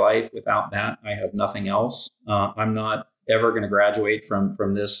in my life. Without that, I have nothing else. I'm not ever going to graduate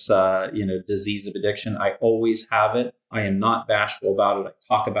from this, disease of addiction. I always have it. I am not bashful about it.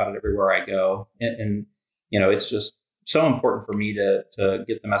 I talk about it everywhere I go. And it's just so important for me to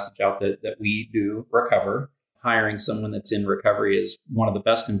get the message out that we do recover. Hiring someone that's in recovery is one of the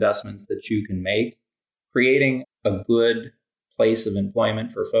best investments that you can make. Creating a good place of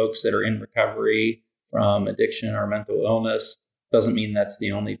employment for folks that are in recovery from addiction or mental illness doesn't mean that's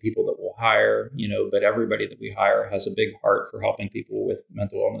the only people that we'll hire, but everybody that we hire has a big heart for helping people with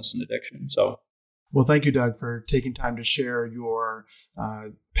mental illness and addiction. So, well, thank you, Doug, for taking time to share your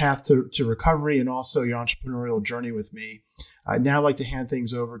path to recovery and also your entrepreneurial journey with me. I'd now like to hand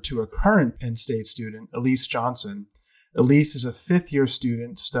things over to a current Penn State student, Elise Johnson. Elise is a fifth-year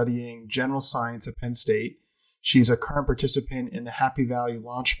student studying general science at Penn State. She's a current participant in the Happy Valley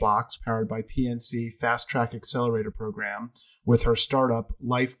Launchbox powered by PNC Fast Track Accelerator program with her startup,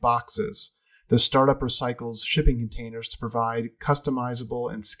 Life Boxes. The startup recycles shipping containers to provide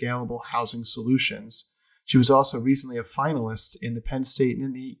customizable and scalable housing solutions. She was also recently a finalist in the Penn State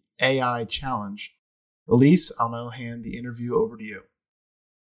Nittany AI Challenge. Elise, I'll now hand the interview over to you.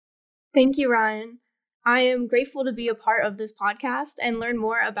 Thank you, Ryan. I am grateful to be a part of this podcast and learn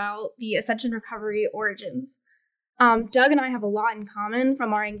more about the Ascension recovery origins. Doug and I have a lot in common,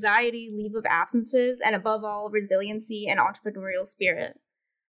 from our anxiety, leave of absences, and above all, resiliency and entrepreneurial spirit.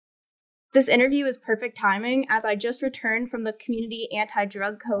 This interview is perfect timing as I just returned from the Community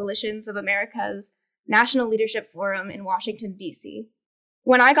Anti-Drug Coalitions of America's National Leadership Forum in Washington, D.C.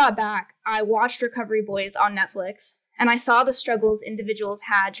 When I got back, I watched Recovery Boys on Netflix, and I saw the struggles individuals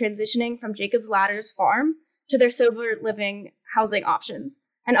had transitioning from Jacob's Ladder's farm to their sober living housing options,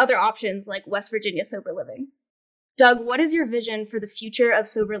 and other options like West Virginia sober living. Doug, what is your vision for the future of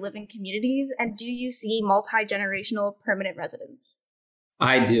sober living communities, and do you see multi-generational permanent residence?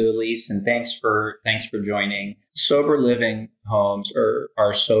 I do, Elise, and thanks for joining. Sober living homes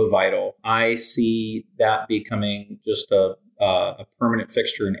are so vital. I see that becoming just a permanent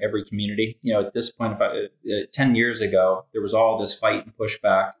fixture in every community. At this point, 10 years ago, there was all this fight and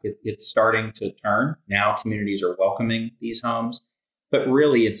pushback. It's starting to turn. Now communities are welcoming these homes. But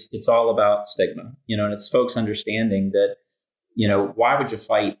really, it's all about stigma, and it's folks understanding that, why would you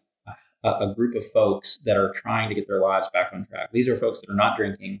fight a group of folks that are trying to get their lives back on track? These are folks that are not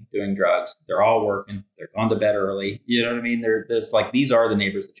drinking, doing drugs. They're all working. They're gone to bed early. You know what I mean? These are the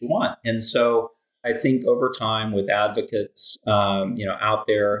neighbors that you want. And so I think over time, with advocates, out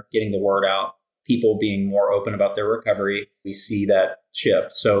there getting the word out, people being more open about their recovery, we see that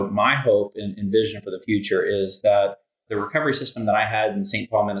shift. So my hope and vision for the future is that the recovery system that I had in St.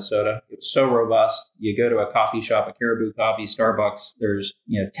 Paul, Minnesota, it was so robust. You go to a coffee shop, a Caribou Coffee, Starbucks, there's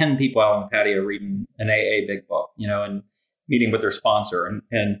 10 people out on the patio reading an AA big book, and meeting with their sponsor.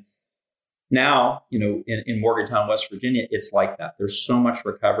 And now, in Morgantown, West Virginia, it's like that. There's so much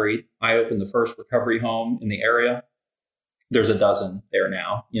recovery. I opened the first recovery home in the area. there's a dozen there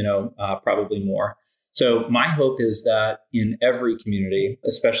now, probably more. So my hope is that in every community,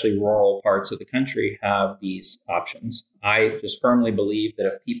 especially rural parts of the country, have these options. I just firmly believe that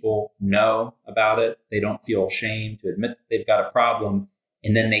if people know about it, they don't feel ashamed to admit that they've got a problem,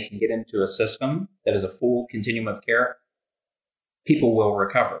 and then they can get into a system that is a full continuum of care, people will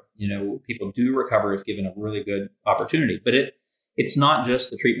recover. People do recover if given a really good opportunity. But it's not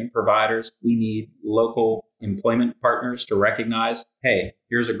just the treatment providers. We need local employment partners to recognize, hey,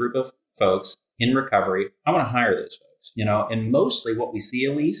 here's a group of folks in recovery. I want to hire those folks, and mostly what we see,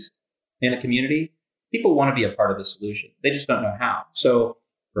 Elise, in a community, people want to be a part of the solution. They just don't know how. So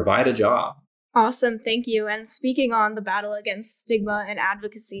provide a job. Awesome. Thank you. And speaking on the battle against stigma and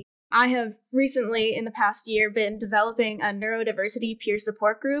advocacy, I have recently, in the past year, been developing a neurodiversity peer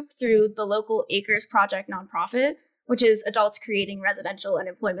support group through the local Acres Project nonprofit, which is Adults Creating Residential and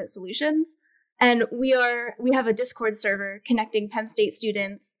Employment Solutions. And we have a Discord server connecting Penn State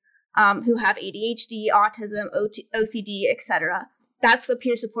students who have ADHD, autism, OCD, etc. That's the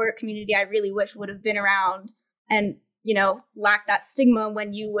peer support community I really wish would have been around and, lacked that stigma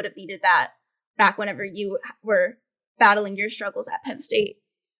when you would have needed that back whenever you were battling your struggles at Penn State.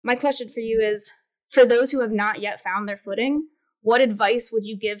 My question for you is, for those who have not yet found their footing, what advice would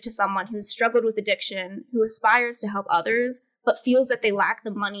you give to someone who's struggled with addiction, who aspires to help others, but feels that they lack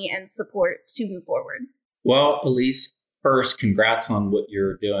the money and support to move forward? Well, Elise, first, congrats on what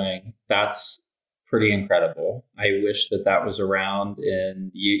you're doing. That's pretty incredible. I wish that was around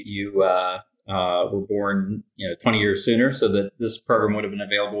and you were born, 20 years sooner, so that this program would have been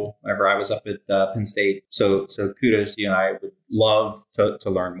available whenever I was up at Penn State. So kudos to you, and I would love to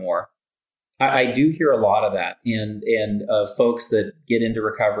learn more. I do hear a lot of that, and folks that get into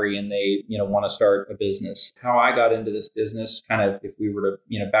recovery and they want to start a business. How I got into this business, kind of, if we were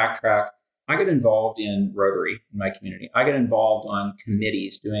to backtrack, I got involved in Rotary in my community. I got involved on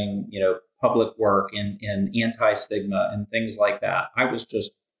committees doing public work and anti-stigma and things like that. I was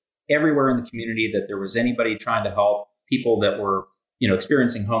just everywhere in the community that there was anybody trying to help people that were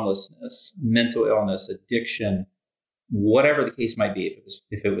experiencing homelessness, mental illness, addiction, whatever the case might be.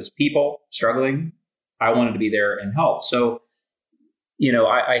 If it was people struggling, I wanted to be there and help. So,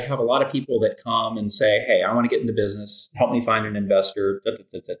 I have a lot of people that come and say, hey, I want to get into business, help me find an investor,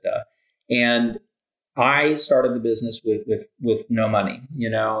 And I started the business with no money,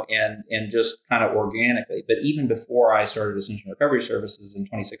 and just kind of organically. But even before I started Ascension Recovery Services in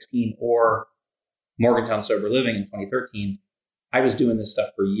 2016 or Morgantown Sober Living in 2013, I was doing this stuff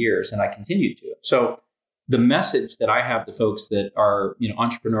for years, and I continued to. So the message that I have to folks that are,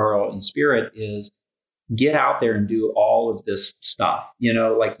 entrepreneurial in spirit is get out there and do all of this stuff. We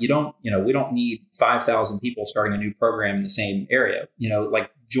don't need 5,000 people starting a new program in the same area,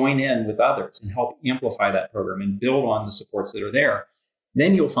 join in with others and help amplify that program and build on the supports that are there.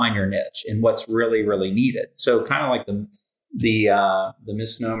 Then you'll find your niche and what's really, really needed. So kind of like the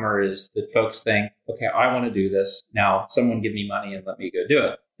misnomer is that folks think, okay, I want to do this. Now someone give me money and let me go do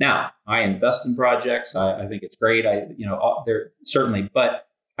it. Now I invest in projects. I think it's great. There certainly, but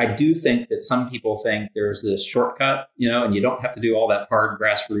I do think that some people think there's this shortcut, and you don't have to do all that hard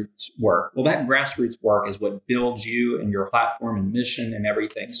grassroots work. Well, that grassroots work is what builds you and your platform and mission and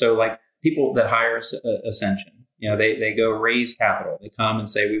everything. So like people that hire Ascension, they go raise capital. They come and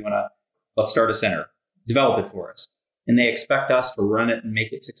say, let's start a center, develop it for us. And they expect us to run it and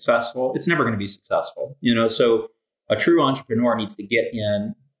make it successful. It's never going to be successful. So a true entrepreneur needs to get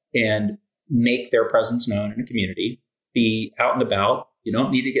in and make their presence known in a community, be out and about. You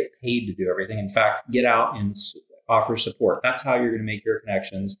don't need to get paid to do everything. In fact, get out and offer support. That's how you're going to make your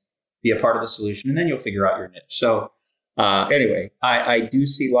connections, be a part of the solution, and then you'll figure out your niche. So anyway, I do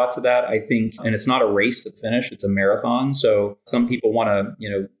see lots of that, I think, and it's not a race to the finish. It's a marathon. So some people want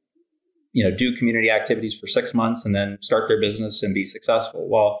to, do community activities for 6 months and then start their business and be successful.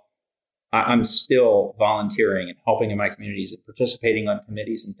 Well, I'm still volunteering and helping in my communities and participating on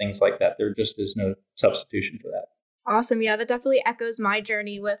committees and things like that. There just is no substitution for that. Awesome. Yeah, that definitely echoes my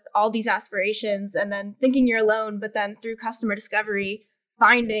journey with all these aspirations and then thinking you're alone, but then through customer discovery,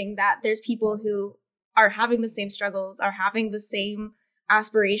 finding that there's people who are having the same struggles, are having the same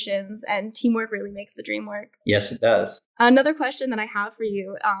aspirations, and teamwork really makes the dream work. Yes, it does. Another question that I have for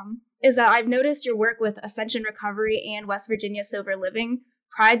you is that I've noticed your work with Ascension Recovery and West Virginia Sober Living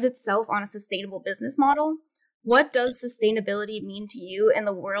prides itself on a sustainable business model. What does sustainability mean to you in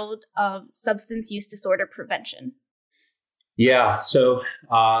the world of substance use disorder prevention? Yeah, so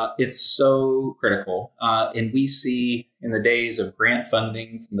it's so critical. And we see in the days of grant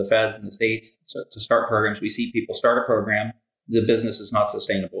funding from the feds and the states to start programs, we see people start a program, the business is not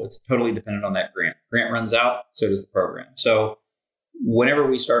sustainable. It's totally dependent on that grant. Grant runs out, so does the program. So whenever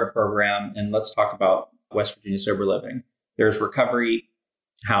we start a program, and let's talk about West Virginia Sober Living, there's recovery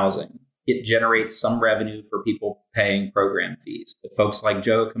housing. It generates some revenue for people paying program fees. But folks like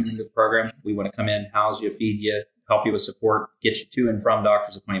Joe come into the program, we want to come in, house you, feed you, help you with support, get you to and from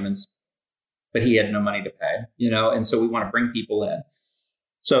doctor's appointments. But he had no money to pay, and so we want to bring people in.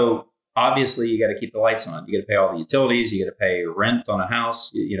 So obviously you got to keep the lights on. You got to pay all the utilities. You got to pay your rent on a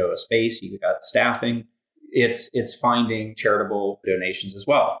house, a space. You got staffing. It's finding charitable donations as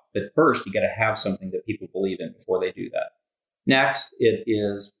well. But first, you got to have something that people believe in before they do that. Next, it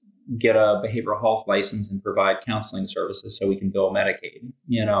is get a behavioral health license and provide counseling services so we can bill Medicaid,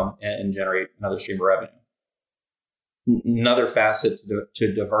 and generate another stream of revenue. Another facet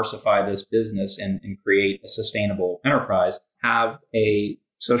to diversify this business and create a sustainable enterprise, have a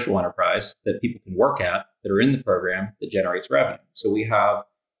social enterprise that people can work at that are in the program that generates revenue. So we have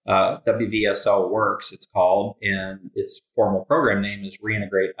WVSL Works, it's called, and its formal program name is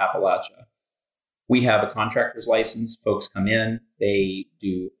Reintegrate Appalachia. We have a contractor's license. Folks come in, they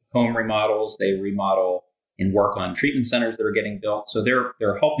do home remodels, they remodel and work on treatment centers that are getting built. So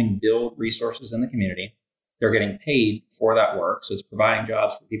they're helping build resources in the community. They're getting paid for that work. So it's providing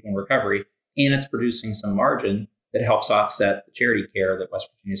jobs for people in recovery, and it's producing some margin that helps offset the charity care that West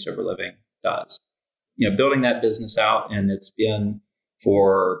Virginia Sober Living does. Building that business out, and it's been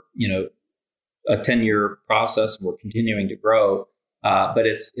for, a 10-year process. We're continuing to grow, but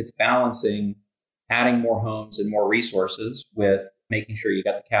it's balancing adding more homes and more resources with making sure you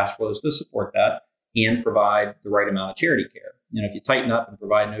got the cash flows to support that and provide the right amount of charity care. If you tighten up and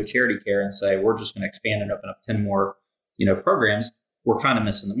provide no charity care and say, we're just going to expand and open up 10 more, programs, we're kind of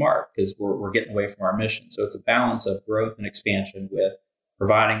missing the mark because we're getting away from our mission. So it's a balance of growth and expansion with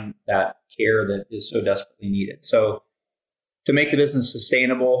providing that care that is so desperately needed. So to make the business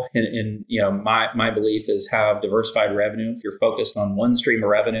sustainable, and my belief is have diversified revenue. If you're focused on one stream of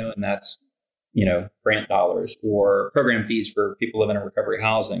revenue, and that's, grant dollars or program fees for people living in recovery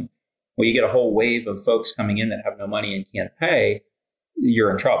housing, well, you get a whole wave of folks coming in that have no money and can't pay, you're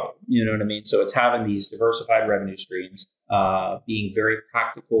in trouble. You know what I mean? So it's having these diversified revenue streams, being very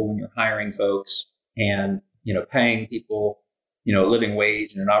practical when you're hiring folks and, paying people, a living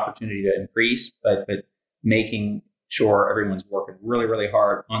wage and an opportunity to increase, but making sure everyone's working really, really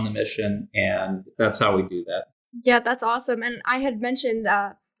hard on the mission. And that's how we do that. Yeah, that's awesome. And I had mentioned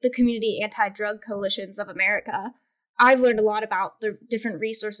the Community Anti-Drug Coalitions of America. I've learned a lot about the different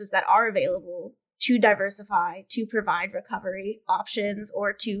resources that are available to diversify, to provide recovery options,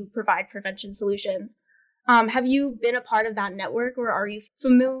 or to provide prevention solutions. Have you been a part of that network, or are you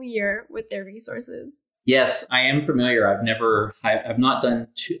familiar with their resources? Yes, I am familiar. I've not done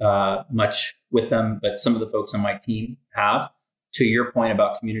much with them, but some of the folks on my team have. To your point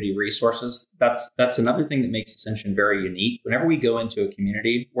about community resources, that's another thing that makes Ascension very unique. Whenever we go into a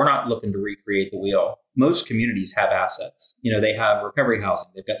community, we're not looking to recreate the wheel. Most communities have assets. They have recovery housing,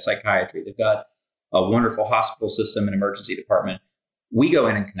 they've got psychiatry, they've got a wonderful hospital system and emergency department. We go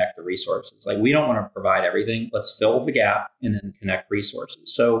in and connect the resources. Like, we don't want to provide everything. Let's fill the gap and then connect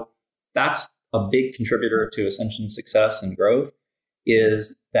resources. So that's a big contributor to Ascension's success and growth,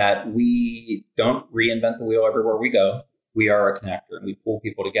 is that we don't reinvent the wheel everywhere we go. We are a connector and we pull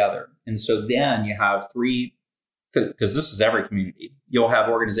people together. And so then you have three, because this is every community, you'll have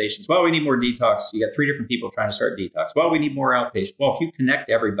organizations. Well, we need more detox. You got 3 different people trying to start detox. Well, we need more outpatient. Well, if you connect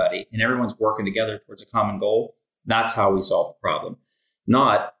everybody and everyone's working together towards a common goal, that's how we solve the problem,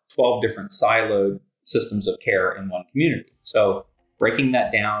 not 12 different siloed systems of care in one community. So breaking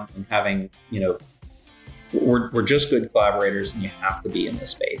that down and having, we're just good collaborators, and you have to be in this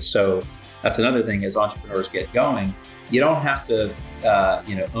space. So that's another thing as entrepreneurs get going. You don't have to,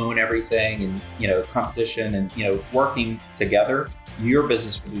 own everything and, competition and, working together. Your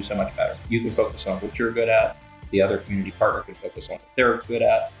business will do so much better. You can focus on what you're good at. The other community partner can focus on what they're good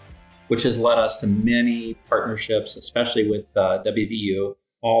at, which has led us to many partnerships, especially with WVU,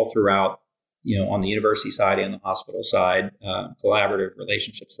 all throughout, on the university side and the hospital side, collaborative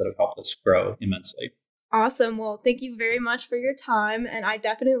relationships that have helped us grow immensely. Awesome. Well, thank you very much for your time. And I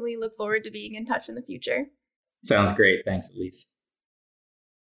definitely look forward to being in touch in the future. Sounds great. Thanks, Elise.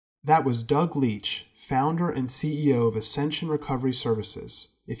 That was Doug Leech, founder and CEO of Ascension Recovery Services.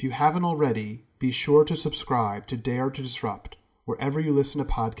 If you haven't already, be sure to subscribe to Dare to Disrupt wherever you listen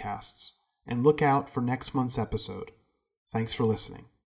to podcasts, and look out for next month's episode. Thanks for listening.